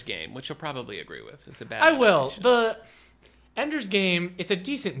Ender's Game, which you'll probably agree with. It's a bad adaptation. I will. The Ender's Game, it's a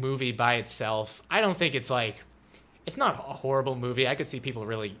decent movie by itself. I don't think it's like... it's not a horrible movie. I could see people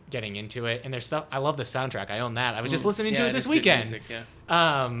really getting into it, and there's stuff. I love the soundtrack. I own that. I was just listening to it this weekend. Music,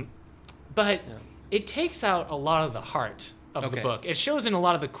 yeah. But it takes out a lot of the heart of the book. It shows in a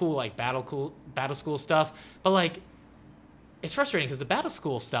lot of the cool like battle school stuff, but like it's frustrating because the battle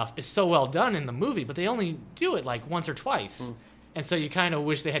school stuff is so well done in the movie, but they only do it like once or twice. And so you kind of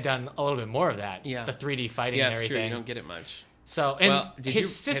wish they had done a little bit more of that. Yeah. The 3D fighting and everything. Yeah, it's true. You don't get it much. So, and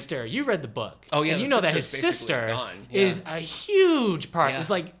his sister, you read the book. Oh, yeah. And you know that his sister is a huge part. It's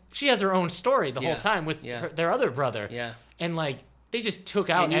like she has her own story the whole time with their other brother. Yeah. And like they just took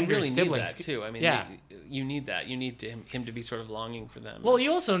out Ender's siblings. Need that too. I mean, you need that. You need him to be sort of longing for them. Well,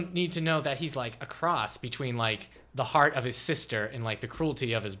 you also need to know that he's like a cross between like the heart of his sister and like the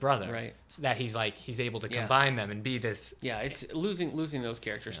cruelty of his brother. Right. So that he's able to combine them and be this. Yeah, it's losing those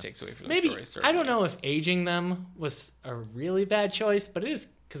characters takes away from the story. Maybe I don't know if aging them was a really bad choice, but it is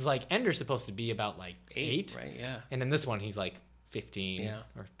because like Ender's supposed to be about like 8, right? Yeah. And in this one he's like 15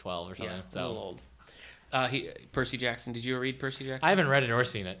 or 12 or something. Yeah, so a little old. Percy Jackson. Did you read Percy Jackson? I haven't read it or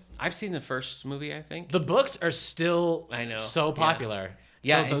seen it. I've seen the first movie, I think. The books are still so popular.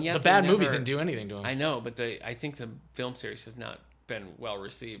 Yeah, so the bad movies didn't do anything to them. I know, but I think the film series has not been well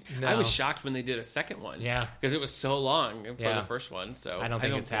received. No. I was shocked when they did a second one. Yeah. Because it was so long for the first one. So I don't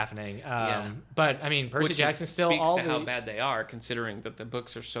think it's happening. But I mean, Percy Jackson still speaks to how bad they are, considering that the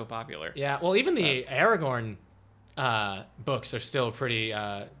books are so popular. Yeah. Well, even the Aragorn books are still pretty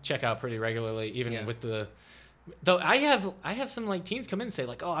check out pretty regularly, even with the. Though I have some like teens come in and say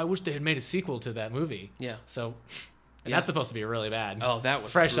like, oh, I wish they had made a sequel to that movie. Yeah. So. And that's supposed to be really bad. Oh, that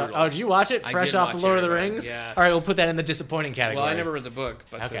was fresh brutal. Oh, did you watch it? Fresh off the Lord of the Rings? Yes. All right, we'll put that in the disappointing category. Well, I never read the book,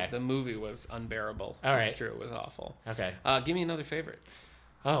 but the movie was unbearable. All right. It's true. It was awful. Okay. Give me another favorite.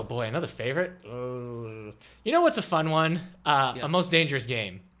 Oh, boy, another favorite? You know what's a fun one? A Most Dangerous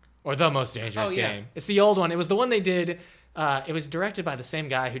Game. Or The Most Dangerous Game. It's the old one. It was the one they did. It was directed by the same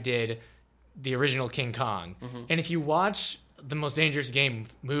guy who did the original King Kong. Mm-hmm. And if you watch the Most Dangerous Game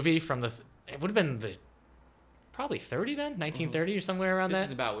movie from it would have been probably 30 then, 1930 or somewhere around that. This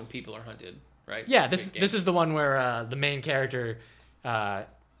is about when people are hunted, right? Yeah, this is the one where the main character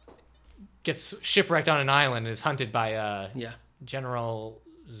gets shipwrecked on an island and is hunted by General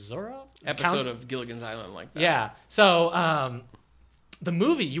Zorro? Episode of Gilligan's Island like that. Yeah. So the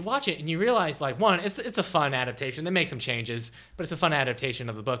movie, you watch it and you realize like one, it's a fun adaptation. They make some changes, but it's a fun adaptation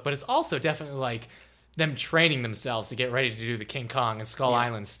of the book. But it's also definitely like them training themselves to get ready to do the King Kong and Skull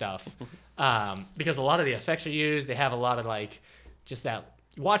Island stuff. Because a lot of the effects are used. They have a lot of like just that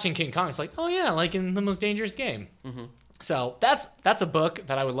watching King Kong. It's like, oh yeah, like in The Most Dangerous Game. Mm-hmm. So that's a book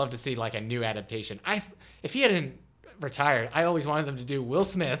that I would love to see like a new adaptation. If he hadn't retired, I always wanted them to do Will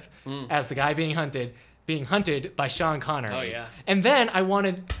Smith as the guy being hunted by Sean Connery. Oh yeah. And then I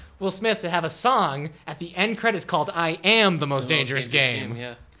wanted Will Smith to have a song at the end credits called "I Am the Most Dangerous Game."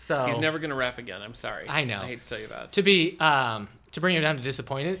 Yeah. So he's never gonna rap again. I'm sorry. I know. I hate to tell you that. To bring it down to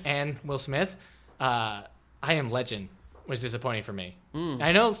disappointed and Will Smith, I Am Legend was disappointing for me.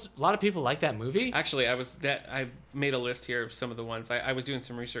 I know a lot of people like that movie. Actually, I made a list here of some of the ones. I was doing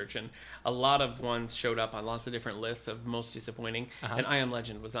some research, and a lot of ones showed up on lots of different lists of most disappointing, and I Am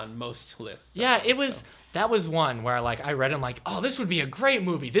Legend was on most lists. Yeah, it was. So. That was one where like I read, I'm like, oh, this would be a great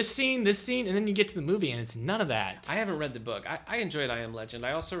movie. This scene, and then you get to the movie, and it's none of that. I haven't read the book. I enjoyed I Am Legend.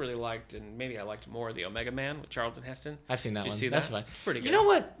 I also really liked, and maybe I liked more, The Omega Man with Charlton Heston. I've seen that one. Did you see That's that? fun. It's pretty good. You know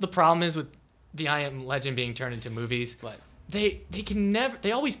what the problem is with the I Am Legend being turned into movies? What? They can never.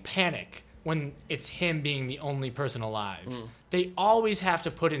 They always panic when it's him being the only person alive. They always have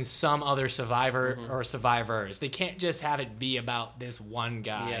to put in some other survivor or survivors. They can't just have it be about this one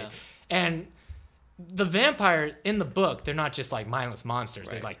guy. Yeah. And the vampires in the book, they're not just like mindless monsters.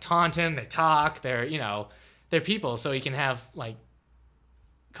 Right. They like taunt him. They talk. They're they're people. So he can have like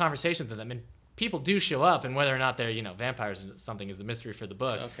conversations with them, and people do show up. And whether or not they're vampires or something is the mystery for the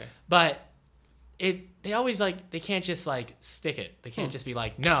book. Okay. But they always they can't just like stick it. They can't just be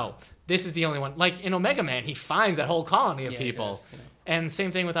like, no, this is the only one. Like in Omega Man, he finds that whole colony of people. Does, And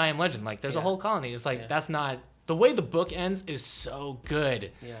same thing with I Am Legend. Like there's a whole colony. It's like that's not the way the book ends is so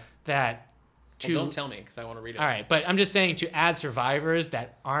good that don't tell me because I want to read it. All right, but I'm just saying to add survivors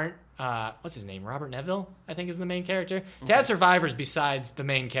that aren't what's his name? Robert Neville, I think is the main character. To add survivors besides the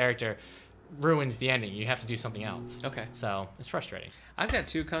main character ruins the ending. You have to do something else. Okay. So it's frustrating. I've got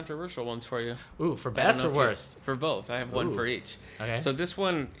two controversial ones for you. Ooh, for best or worst? For both. I have one for each. Okay. So this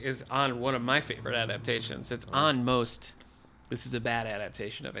one is on one of my favorite adaptations. It's on most. This is a bad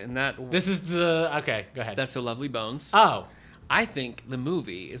adaptation of it. And this is the... Okay, go ahead. That's A Lovely Bones. Oh. I think the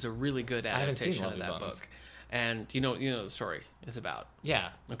movie is a really good adaptation of that book. And you know the story is about. Yeah.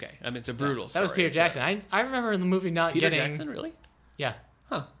 Okay. I mean, it's a brutal story. That was Peter Jackson. I remember the movie not Peter getting... Jackson, really? Yeah.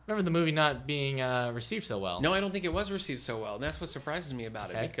 Huh. Remember the movie not being received so well. No, I don't think it was received so well. And that's what surprises me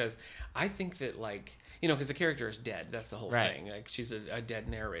about it, because I think that, like, you know, because the character is dead. That's the whole thing. Like, she's a dead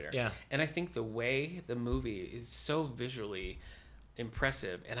narrator. Yeah. And I think the way the movie is so visually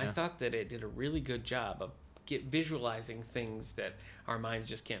impressive, and I thought that it did a really good job of visualizing things that our minds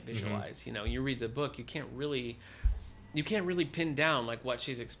just can't visualize. Mm-hmm. You know, you read the book, you can't really pin down like what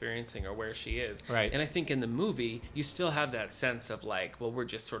she's experiencing or where she is. Right. And I think in the movie, you still have that sense of like, well, we're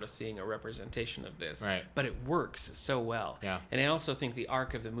just sort of seeing a representation of this. Right. But it works so well. Yeah. And I also think the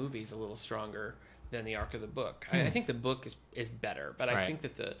arc of the movie is a little stronger than the arc of the book. I think the book is better, but I think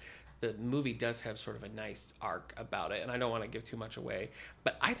that the movie does have sort of a nice arc about it, and I don't want to give too much away,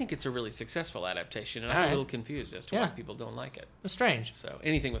 but I think it's a really successful adaptation, and I'm a little confused as to why people don't like it. That's strange. So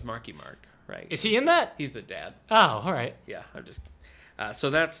anything with Marky Mark, right? Is he in that? He's the dad. Oh, all right. Yeah, I'm just...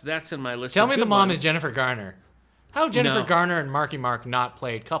 so that's in my list. Tell me the mom is Jennifer Garner. How have Jennifer No. Garner and Marky Mark not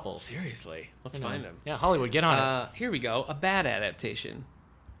played couples? Seriously, let's find him. Yeah, Hollywood, get on it. Here we go. A bad adaptation.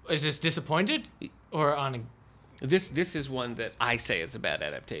 Is this disappointed or on? This is one that I say is a bad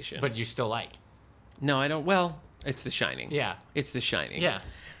adaptation. But you still like? No, I don't. Well, it's The Shining. Yeah. It's The Shining. Yeah.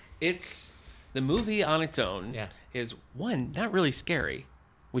 It's the movie on its own. Yeah. Is one not really scary.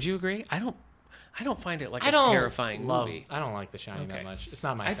 Would you agree? I don't find it like a terrifying movie. I don't like The Shining that much. It's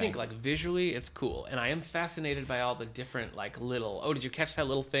not my thing. I think like visually it's cool, and I am fascinated by all the different like little. Oh, did you catch that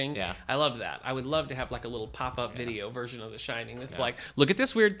little thing? Yeah. I love that. I would love to have like a little pop-up video version of The Shining that's like, look at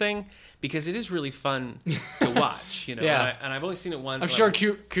this weird thing, because it is really fun to watch. You know. Yeah. And I've only seen it once. I'm sure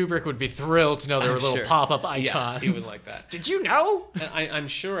Kubrick would be thrilled to know there were little pop-up icons. Yeah, he would like that. Did you know? And I'm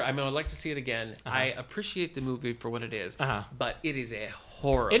sure. I mean, I'd like to see it again. I appreciate the movie for what it is, but it is a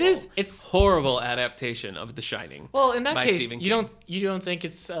horrible. It's horrible adaptation of The Shining. Well, in that case, Stephen you King. don't think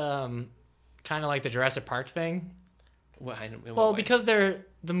it's kind of like the Jurassic Park thing? Well, because the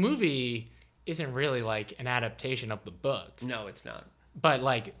movie isn't really like an adaptation of the book. No, it's not. But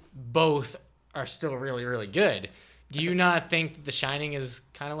like both are still really, really good. Do you not think The Shining is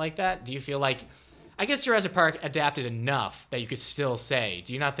kind of like that? Do you feel like, I guess Jurassic Park adapted enough that you could still say,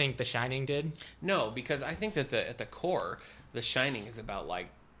 do you not think The Shining did? No, because I think that at the core, The Shining is about like,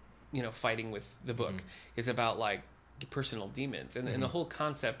 you know, fighting with the book. Is about like personal demons, and the whole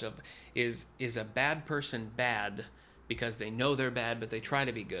concept of is a bad person bad because they know they're bad but they try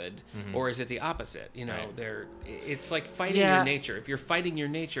to be good, or is it the opposite? You know, it's like fighting your nature. If you're fighting your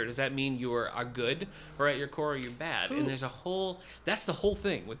nature, does that mean you are good, or at your core you're bad? And there's that's the whole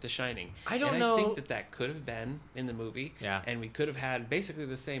thing with The Shining. I don't know. I think that could have been in the movie, and we could have had basically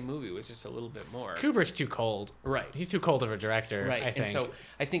the same movie with just a little bit more. Kubrick's too cold. Right. He's too cold of a director, right. I think. And so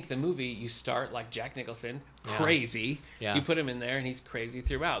I think the movie, you start like Jack Nicholson, crazy. Yeah. You put him in there and he's crazy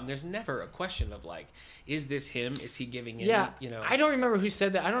throughout. And there's never a question of like, is this him? Is he giving in? Yeah. You know, I don't remember who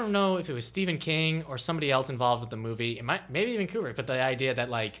said that. I don't know if it was Stephen King or somebody else involved with the movie. It might, maybe even Kubrick, but the idea that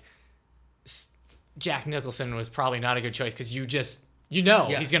like Jack Nicholson was probably not a good choice because he's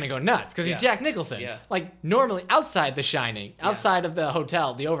going to go nuts because he's Jack Nicholson. Yeah. Like normally outside The Shining, outside of the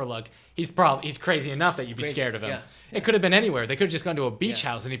hotel, the Overlook, he's crazy enough that you'd be scared of him. Yeah. It could have been anywhere. They could have just gone to a beach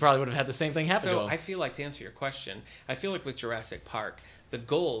house and he probably would have had the same thing happen to So him. I feel like, to answer your question, I feel like with Jurassic Park, the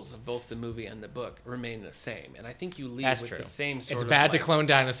goals of both the movie and the book remain the same. And I think you leave with the same sort of... It's bad to clone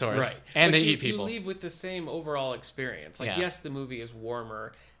dinosaurs. Right. And but they eat people. You leave with the same overall experience. Like, yes, the movie is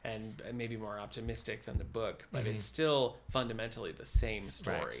warmer and maybe more optimistic than the book, but it's still fundamentally the same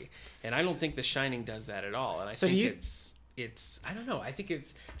story. Right. And I don't think The Shining does that at all. And I think it's I don't know. I think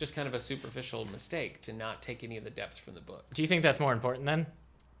it's just kind of a superficial mistake to not take any of the depth from the book. Do you think that's more important then,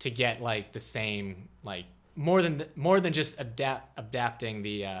 to get like the same, like more than just adapting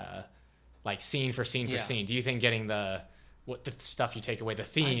the like scene for scene for scene? Do you think getting the stuff you take away, the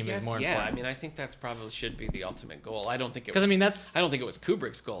theme, is more important? Yeah, I mean, I think that's probably should be the ultimate goal. I don't think it was, because I mean I don't think it was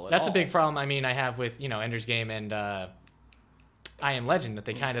Kubrick's goal at all. That's a big problem. I mean, I have with Ender's Game and I Am Legend, that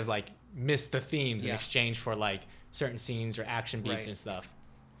they kind of like missed the themes in exchange for like certain scenes or action beats and stuff.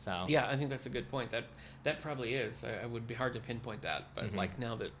 So yeah, I think that's a good point. That probably is. I would be hard to pinpoint that, but like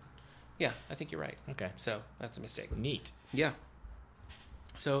now that, I think you're right. Okay, so that's a mistake. Neat. Yeah.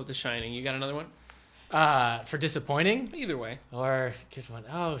 So The Shining, you got another one? For disappointing? Either way. Or good one.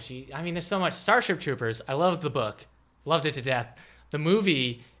 Oh, I mean, there's so much. Starship Troopers. I loved the book. Loved it to death. The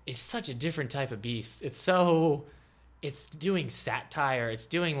movie is such a different type of beast. It's doing satire. It's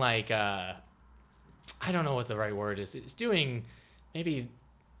doing like, I don't know what the right word is. It's doing maybe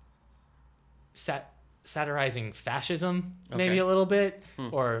satirizing fascism maybe a little bit,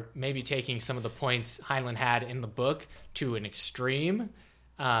 or maybe taking some of the points Heinlein had in the book to an extreme.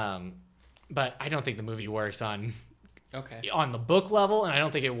 But I don't think the movie works on the book level, and I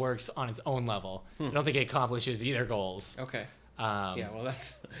don't think it works on its own level. I don't think it accomplishes either goals. Okay. Well,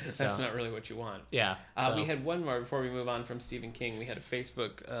 that's not really what you want. Yeah. We had one more before we move on from Stephen King. We had a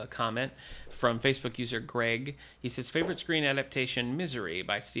Facebook comment from Facebook user Greg. He says, favorite screen adaptation, Misery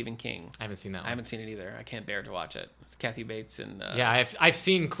by Stephen King. I haven't seen that one. I haven't seen it either. I can't bear to watch it. It's Kathy Bates and... I've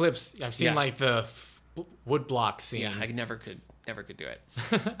seen clips. I've seen like the woodblock scene. Yeah, I never could do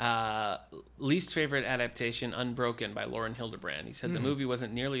it. Least favorite adaptation, Unbroken by Lauren Hildebrand. He said the movie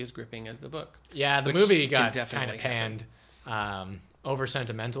wasn't nearly as gripping as the book. Yeah, the movie got kind of panned. Over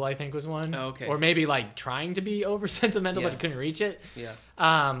sentimental, I think, was one. Oh, okay. Or maybe like trying to be over sentimental, but couldn't reach it. Yeah.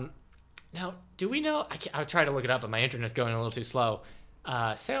 Now, do we know? I'll try to look it up, but my internet's going a little too slow.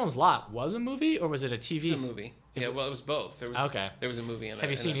 Salem's Lot was a movie, or was it a TV? It was a movie. Yeah, well, it was both. There was a movie and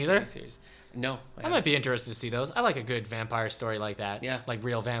Have you seen a either? TV series. No. I might be interested to see those. I like a good vampire story like that. Yeah. Like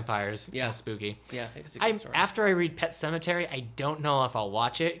real vampires. Yeah. Spooky. Yeah, it's a good story. After I read Pet Sematary, I don't know if I'll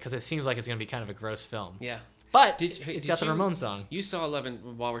watch it because it seems like it's going to be kind of a gross film. Yeah. But it's got the Ramones song. You saw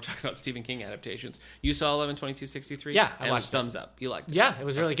 11, while we're talking about Stephen King adaptations, you saw 11/22/63? Yeah, I watched it. Thumbs up. You liked it. Yeah, it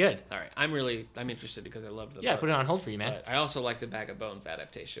was really good. All right. I'm interested because I love the book. Put it on hold for you, man. But I also like the Bag of Bones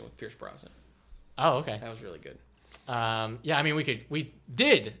adaptation with Pierce Brosnan. Oh, okay. That was really good. We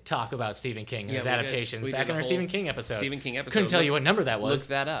did talk about Stephen King and his adaptations back in our Stephen King episode. Couldn't tell you what number that was. Look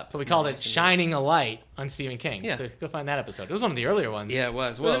that up. But we called it Shining a Light on Stephen King. Yeah. So go find that episode. It was one of the earlier ones. Yeah, it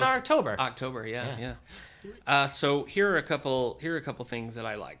was. It was in October. Yeah. So here are a couple things that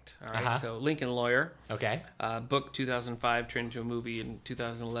I liked. All right. So Lincoln Lawyer. Okay. Book 2005 turned into a movie in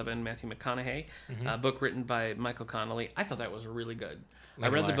 2011. Matthew McConaughey. Book written by Michael Connelly. I thought that was really good. I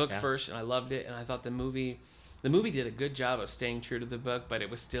read the book first and I loved it, and I thought the movie did a good job of staying true to the book, but it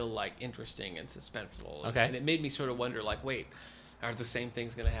was still like interesting and suspenseful. Okay. And it made me sort of wonder, like, wait, are the same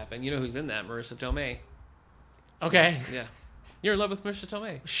things going to happen? You know who's in that? Marissa Tomei. Okay. Yeah. You're in love with Marissa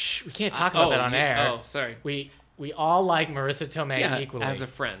Tomei. Shh, we can't talk about that on air. Oh, sorry. We all like Marissa Tomei equally. As a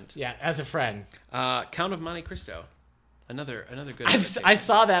friend. Yeah, as a friend. Count of Monte Cristo. Another good I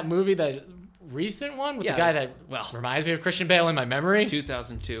saw that movie, the recent one with the guy that reminds me of Christian Bale in my memory.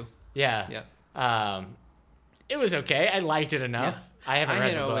 2002. Yeah. It was okay. I liked it enough. Yeah. I haven't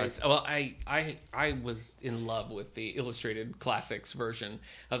read the book. Well, I was in love with the illustrated classics version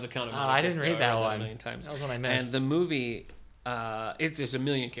of the Count of Monte Cristo. I didn't read that one. A million times. That was one I missed. And the movie, there's a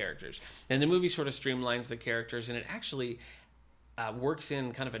million characters, and the movie sort of streamlines the characters, and it actually works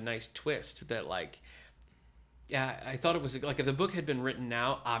in kind of a nice twist that, like, yeah, I thought it was like if the book had been written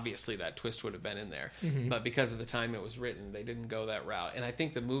now, obviously that twist would have been in there. But because of the time it was written, they didn't go that route. And I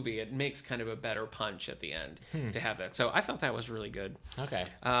think the movie, it makes kind of a better punch at the end to have that. So I thought that was really good. Okay.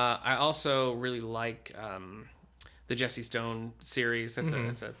 I also really like the Jesse Stone series. That's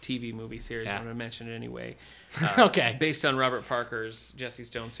a TV movie series. I'm going to mention it anyway. Okay. Based on Robert Parker's Jesse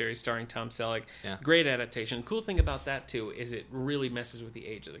Stone series starring Tom Selleck. Yeah. Great adaptation. Cool thing about that, too, is it really messes with the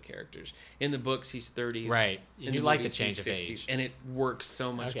age of the characters. In the books, he's 30s. Right. And you like the change of 60s, age. and it works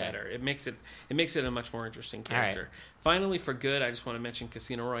so much better. It makes it a much more interesting character. Right. Finally, for good, I just want to mention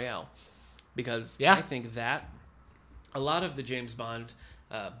Casino Royale. Because I think that a lot of the James Bond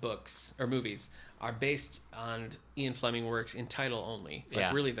books or movies are based on Ian Fleming works in title only,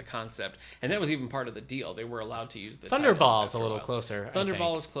 really the concept, and that was even part of the deal. They were allowed to use the Thunderball's a little closer.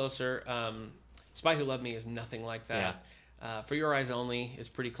 Thunderball is closer. Spy Who Loved Me is nothing like that. For Your Eyes Only is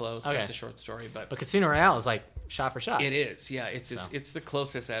pretty close. That's a short story, but Casino Royale is like shot for shot. It is, yeah. It's the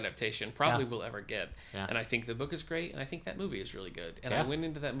closest adaptation probably we'll ever get. Yeah. And I think the book is great, and I think that movie is really good. And I went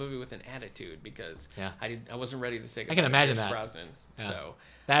into that movie with an attitude because I wasn't ready to say goodbye. I can imagine to that. Brosnan. Yeah. So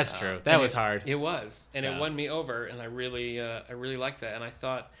that's true. That was hard. It was, and it won me over, and I really liked that. And I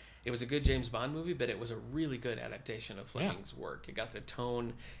thought it was a good James Bond movie, but it was a really good adaptation of Fleming's work. It got the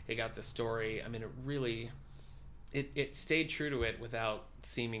tone, it got the story. I mean, it really. It stayed true to it without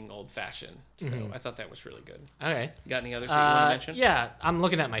seeming old-fashioned. So I thought that was really good. Okay. Got any others you want to mention? Yeah, I'm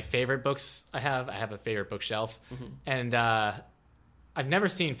looking at my favorite books I have. I have a favorite bookshelf. And I've never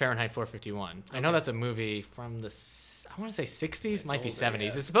seen Fahrenheit 451. Okay. I know that's a movie from the, I want to say 60s, it's might older, be 70s.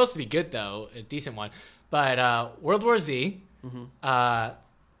 Yeah. It's supposed to be good, though, a decent one. But World War Z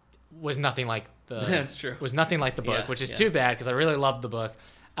was nothing like the... That's true. Was nothing like the book, which is too bad because I really loved the book.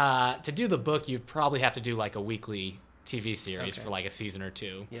 To do the book, you'd probably have to do like a weekly TV series for like a season or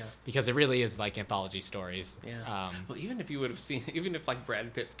two. Yeah. Because it really is like anthology stories. Yeah. Well, even if you would have seen, even if like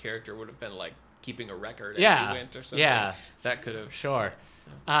Brad Pitt's character would have been like keeping a record as he went or something. Yeah. That could have. Sure.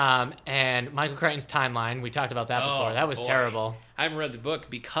 And Michael Crichton's Timeline, we talked about that before. That was terrible. I haven't read the book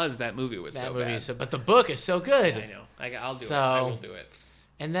because that movie was so bad. But the book is so good. Yeah, I know. I'll do it. I will do it.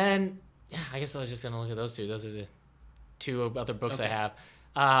 And then, I guess I was just going to look at those two. Those are the two other books I have.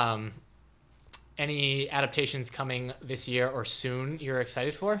 Any adaptations coming this year or soon you're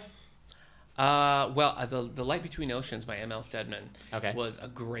excited for? The Light Between Oceans by M.L. Stedman was a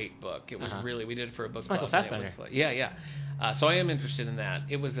great book. It was really, we did it for a book club. Michael Fassbender. So I am interested in that.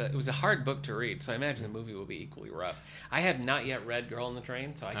 It was a hard book to read, so I imagine the movie will be equally rough. I have not yet read Girl on the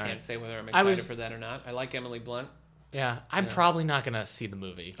Train, so I can't say whether I'm excited for that or not. I like Emily Blunt. Yeah, I'm probably not going to see the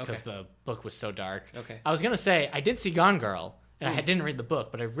movie because the book was so dark. Okay. I was going to say, I did see Gone Girl, and I didn't read the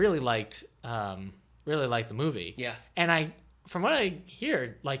book, but I really liked the movie. Yeah. And from what I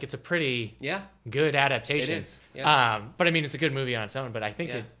hear, like, it's a pretty good adaptation. It is. Yeah. But I mean, it's a good movie on its own, but I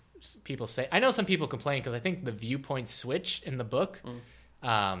think that people say, I know some people complain because I think the viewpoints switch in the book,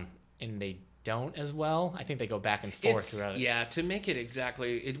 and they don't as well. I think they go back and forth throughout it. Yeah, to make it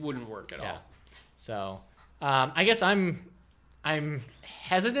exactly, it wouldn't work at all. So, I guess I'm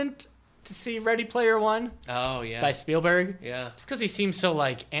hesitant to see Ready Player One. Oh yeah, by Spielberg. Yeah, just because he seems so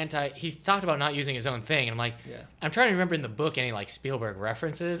like He's talked about not using his own thing, and I'm like, I'm trying to remember in the book any like Spielberg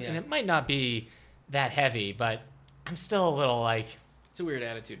references, and it might not be that heavy, but I'm still a little like. It's a weird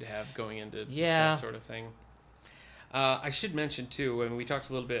attitude to have going into that sort of thing. I should mention too, when we talked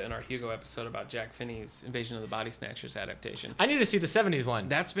a little bit in our Hugo episode about Jack Finney's Invasion of the Body Snatchers adaptation. I need to see the 70s one.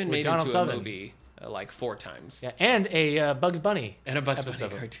 That's been made into a movie. Like 4 times. Yeah, and a Bugs Bunny. And a Bugs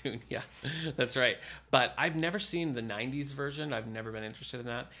Bunny cartoon, yeah. That's right. But I've never seen the 90s version. I've never been interested in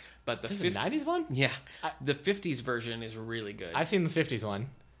that. But the 90s one? Yeah. The 50s version is really good. I've seen the 50s one.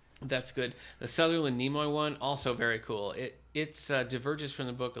 That's good. The Sutherland Nimoy one, also very cool. It's diverges from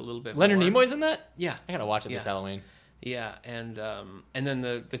the book a little bit Leonard more. Nimoy's in that? Yeah. I gotta watch it this Halloween. Yeah, and then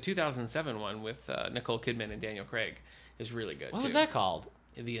the 2007 one with Nicole Kidman and Daniel Craig is really good, What was that called?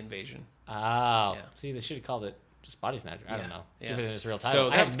 The Invasion. Oh. Yeah. See, they should have called it just Body Snatcher. I don't know. Give it its real title.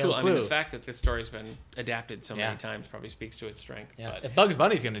 So that's cool. I mean, the fact that this story's been adapted so many times probably speaks to its strength. Yeah. But if Bugs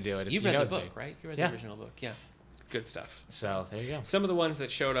Bunny's going to do it, you read the book, right? You read the original book. Yeah. Good stuff. So there you go. Some of the ones that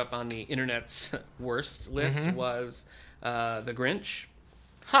showed up on the internet's worst list was The Grinch.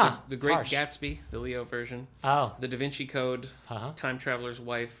 The Great Gatsby, the Leo version. Oh. The Da Vinci Code. Time Traveler's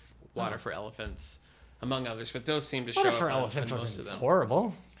Wife. Water for Elephants. Among others, but those seem to show up. Water for Elephants wasn't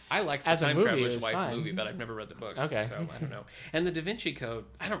horrible. I liked the Time Traveler's Wife movie, but I've never read the book. Okay. So I don't know. And the Da Vinci Code,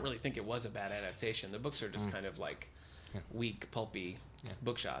 I don't really think it was a bad adaptation. The books are just kind of like weak, pulpy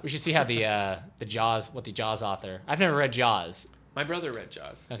bookshots. We should see how the Jaws author. I've never read Jaws. My brother read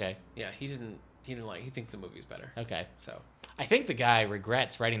Jaws. Okay. Yeah, he didn't like. He thinks the movie's better. Okay. So I think the guy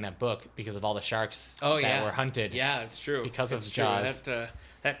regrets writing that book because of all the sharks that were hunted. Yeah, it's true. Because of Jaws.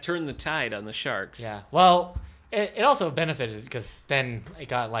 That turned the tide on the sharks. Yeah. Well, it also benefited because then it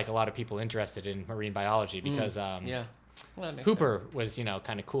got like a lot of people interested in marine biology because well, Hooper sense. was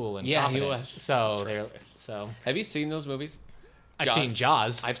kind of cool and competent. He was. So have you seen those movies? I've seen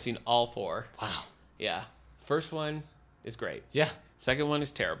Jaws. I've seen all 4. Wow. Yeah. First one is great. Yeah. Second one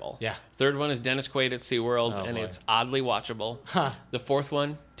is terrible. Yeah. Third one is Dennis Quaid at SeaWorld, and it's oddly watchable. Huh. The fourth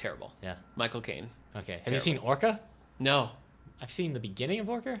one, terrible. Yeah. Michael Caine. Okay. Have you seen Orca? No. I've seen the beginning of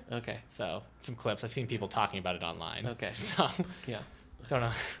Orca. Okay. So some clips. I've seen people talking about it online. Okay. So yeah. Don't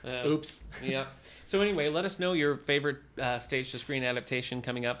know. Oops. Yeah. So anyway, let us know your favorite stage to screen adaptation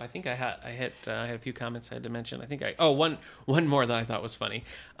coming up. I think I had a few comments I had to mention. I think one more that I thought was funny.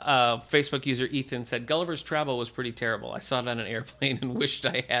 Facebook user Ethan said Gulliver's Travel was pretty terrible. I saw it on an airplane and wished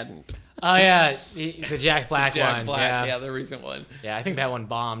I hadn't. Oh yeah, the Jack Black one. Jack Black, yeah, the recent one. Yeah, I think that one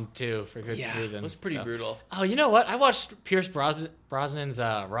bombed too for good reason. It was pretty brutal. Oh, you know what? I watched Pierce Brosnan's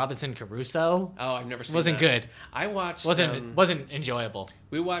Robinson Crusoe. Oh, I've never seen. Wasn't good. I watched. Wasn't enjoyable.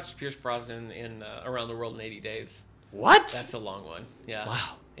 We watched Pierce Brosnan in Around the World in 80 Days. What? That's a long one. Yeah.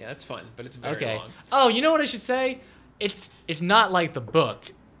 Wow. Yeah, it's fun, but it's very long. Oh, you know what I should say? It's not like the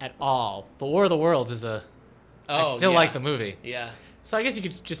book at all. But War of the Worlds is I still like the movie. Yeah. So I guess you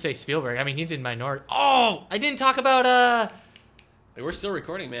could just say Spielberg. I mean, he did Minority. Oh, I didn't talk about We're still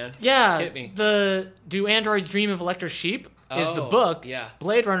recording, man. Yeah. Hit me. Do Androids Dream of Electric Sheep is the Oh, book. yeah.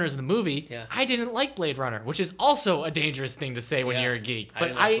 Blade Runner is the movie. Yeah. I didn't like Blade Runner, which is also a dangerous thing to say when Yeah. you're a geek. I But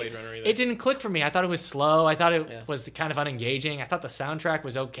didn't like Blade Runner either. it didn't click for me. I thought it was slow. I thought it was kind of unengaging. I thought the soundtrack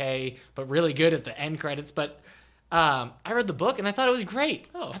was okay, but really good at the end credits. But I read the book and I thought it was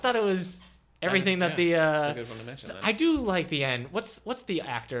great. Oh. I thought it was everything That's a good one to mention. I do like the end. What's the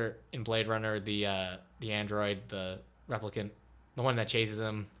actor in Blade Runner? The android, the replicant, the one that chases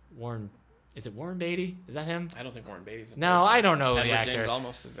him. Warren Is it Warren Beatty? Is that him? I don't think Warren Beatty's. No, I don't know the actor. James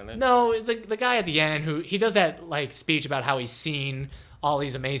Olmos is in it. No, the guy at the end he does that like speech about how he's seen all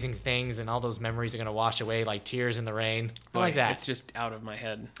these amazing things and all those memories are gonna wash away like tears in the rain. I like that. It's just out of my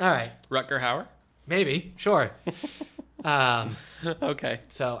head. All right, Rutger Hauer. maybe, sure. Okay.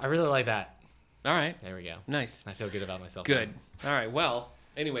 So I really like that. All right. There we go. Nice. I feel good about myself. Good. All right. Well,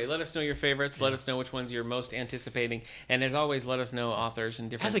 anyway, let us know your favorites. Let us know which ones you're most anticipating. And as always, let us know authors and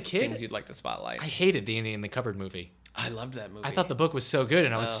different As a kid, things you'd like to spotlight. I hated the Indian in the Cupboard movie. I loved that movie. I thought the book was so good,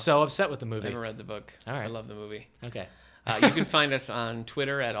 and I was so upset with the movie. Never read the book. All right. I love the movie. Okay. You can find us on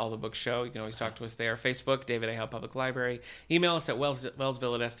Twitter at All the Books Show. You can always talk to us there. Facebook, David A. Howe Public Library. Email us at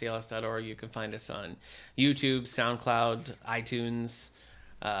wellsville@stls.org. You can find us on YouTube, SoundCloud, iTunes,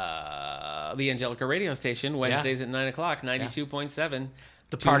 the Angelica radio station, Wednesdays at 9 o'clock, 92.7.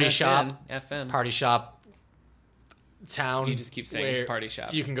 The Party Shop. FM. Party Shop town. You just keep saying Party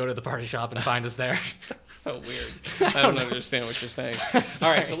Shop. You can go to the Party Shop and find us there. So weird. I don't understand what you're saying. All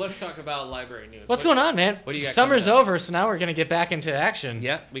right, so let's talk about library news. What's going on, man? What do you got? Summer's over, so now we're going to get back into action.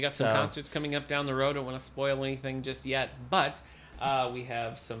 Yeah, we got some concerts coming up down the road. I don't want to spoil anything just yet, but we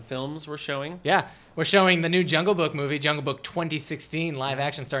have some films we're showing. Yeah, we're showing the new Jungle Book movie, Jungle Book 2016, live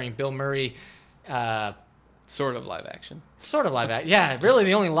action starring Bill Murray. Sort of live action. Sort of live action. Yeah, really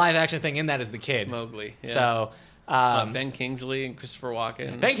the only live action thing in that is the kid. Mowgli. Yeah. So... Ben Kingsley and Christopher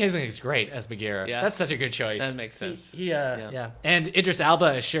Walken. Ben Kingsley is great as Bagheera. Yeah. That's such a good choice. That makes sense. Yeah. And Idris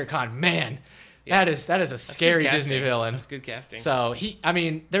Elba as Shere Khan. Man, that is a scary Disney villain. That's good casting. So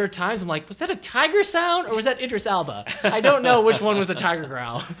there are times I'm like, was that a tiger sound or was that Idris Elba? I don't know which one was a tiger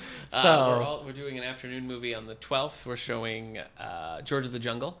growl. So we're doing an afternoon movie on the 12th. We're showing George of the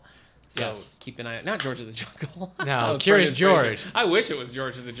Jungle. So keep an eye out. Not George of the Jungle. No, Curious George. Fraser. I wish it was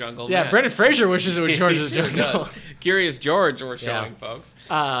George of the Jungle. Yeah, Brendan Fraser wishes it was George of the Jungle. Curious George we're showing, folks.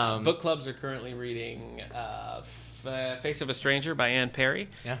 Book clubs are currently reading Face of a Stranger by Anne Perry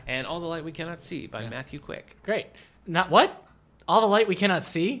and All the Light We Cannot See by Matthew Quick. Great. Not what? All the Light We Cannot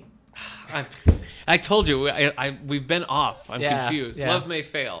See? I told you, we've been off. I'm confused. Yeah. Love May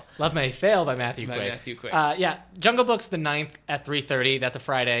Fail. Love May Fail by Matthew Quick. Jungle Book's the 9th at 3:30. That's a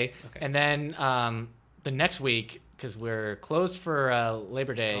Friday. Okay. And then the next week, because we're closed for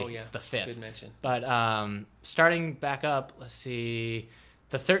Labor Day, the 5th. Good mention. But starting back up, let's see...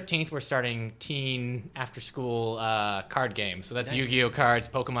 The 13th, we're starting teen after-school card games. So that's Yu-Gi-Oh cards,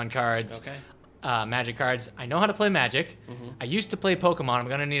 Pokemon cards. Okay. Magic cards. I know how to play Magic. Mm-hmm. I used to play Pokemon. I'm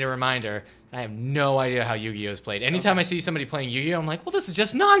going to need a reminder. I have no idea how Yu-Gi-Oh is played. Anytime I see somebody playing Yu-Gi-Oh, I'm like, well, this is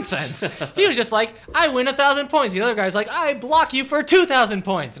just nonsense. He was just like, I win 1,000 points. The other guy's like, I block you for 2,000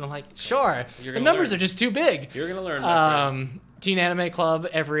 points. And I'm like, sure. The numbers are just too big. You're going to learn, my friend. Teen Anime Club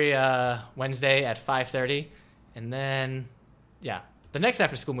every Wednesday at 5:30. And then, the next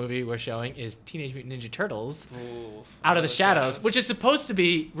after-school movie we're showing is Teenage Mutant Ninja Turtles Out of the Shadows, which is supposed to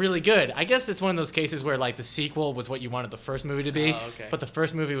be really good. I guess it's one of those cases where like the sequel was what you wanted the first movie to be, but the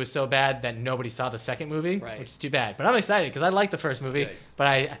first movie was so bad that nobody saw the second movie, which is too bad. But I'm excited because I like the first movie, but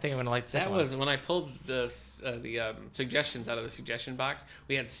I think I'm going to like the second one. That was when I pulled the suggestions out of the suggestion box.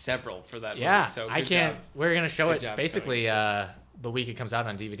 We had several for that movie. So I can't. We're going to show it basically the week it comes out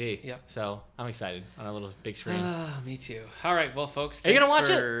on DVD. Yep. So I'm excited on a little big screen. Me too. All right, well, folks, are you gonna watch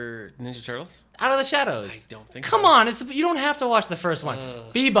it? Ninja Turtles? Out of the Shadows. I don't think. Come on, you don't have to watch the first one.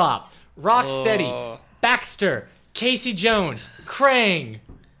 Bebop, Rocksteady, Baxter, Casey Jones, Krang,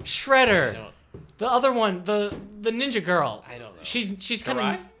 Shredder. The other one, the Ninja Girl. I don't know. She's kind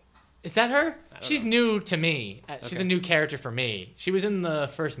of. Is that her? She's new to me. She's a new character for me. She was in the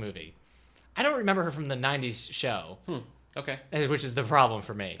first movie. I don't remember her from the '90s show. Okay. Which is the problem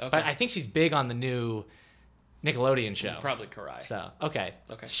for me. Okay. But I think she's big on the new Nickelodeon show. Probably Karai. So, okay.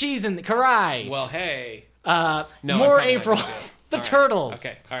 She's in the Karai. Well, hey. More April. The Turtles.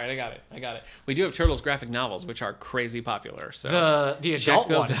 Okay. All right, I got it. We do have Turtles graphic novels, which are crazy popular. So the adult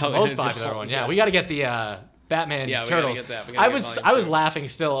one is the most popular one. Yeah, we got to get the Batman Turtles. We gotta get that. I was laughing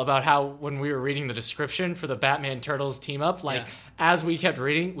still about how when we were reading the description for the Batman Turtles team up, as we kept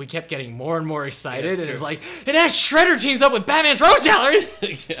reading, we kept getting more and more excited. And it's like, it has Shredder teams up with Batman's Rose Galleries.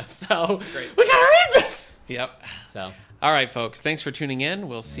 So we gotta read this. Yep. So all right, folks. Thanks for tuning in.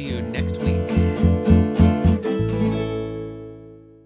 We'll see you next week.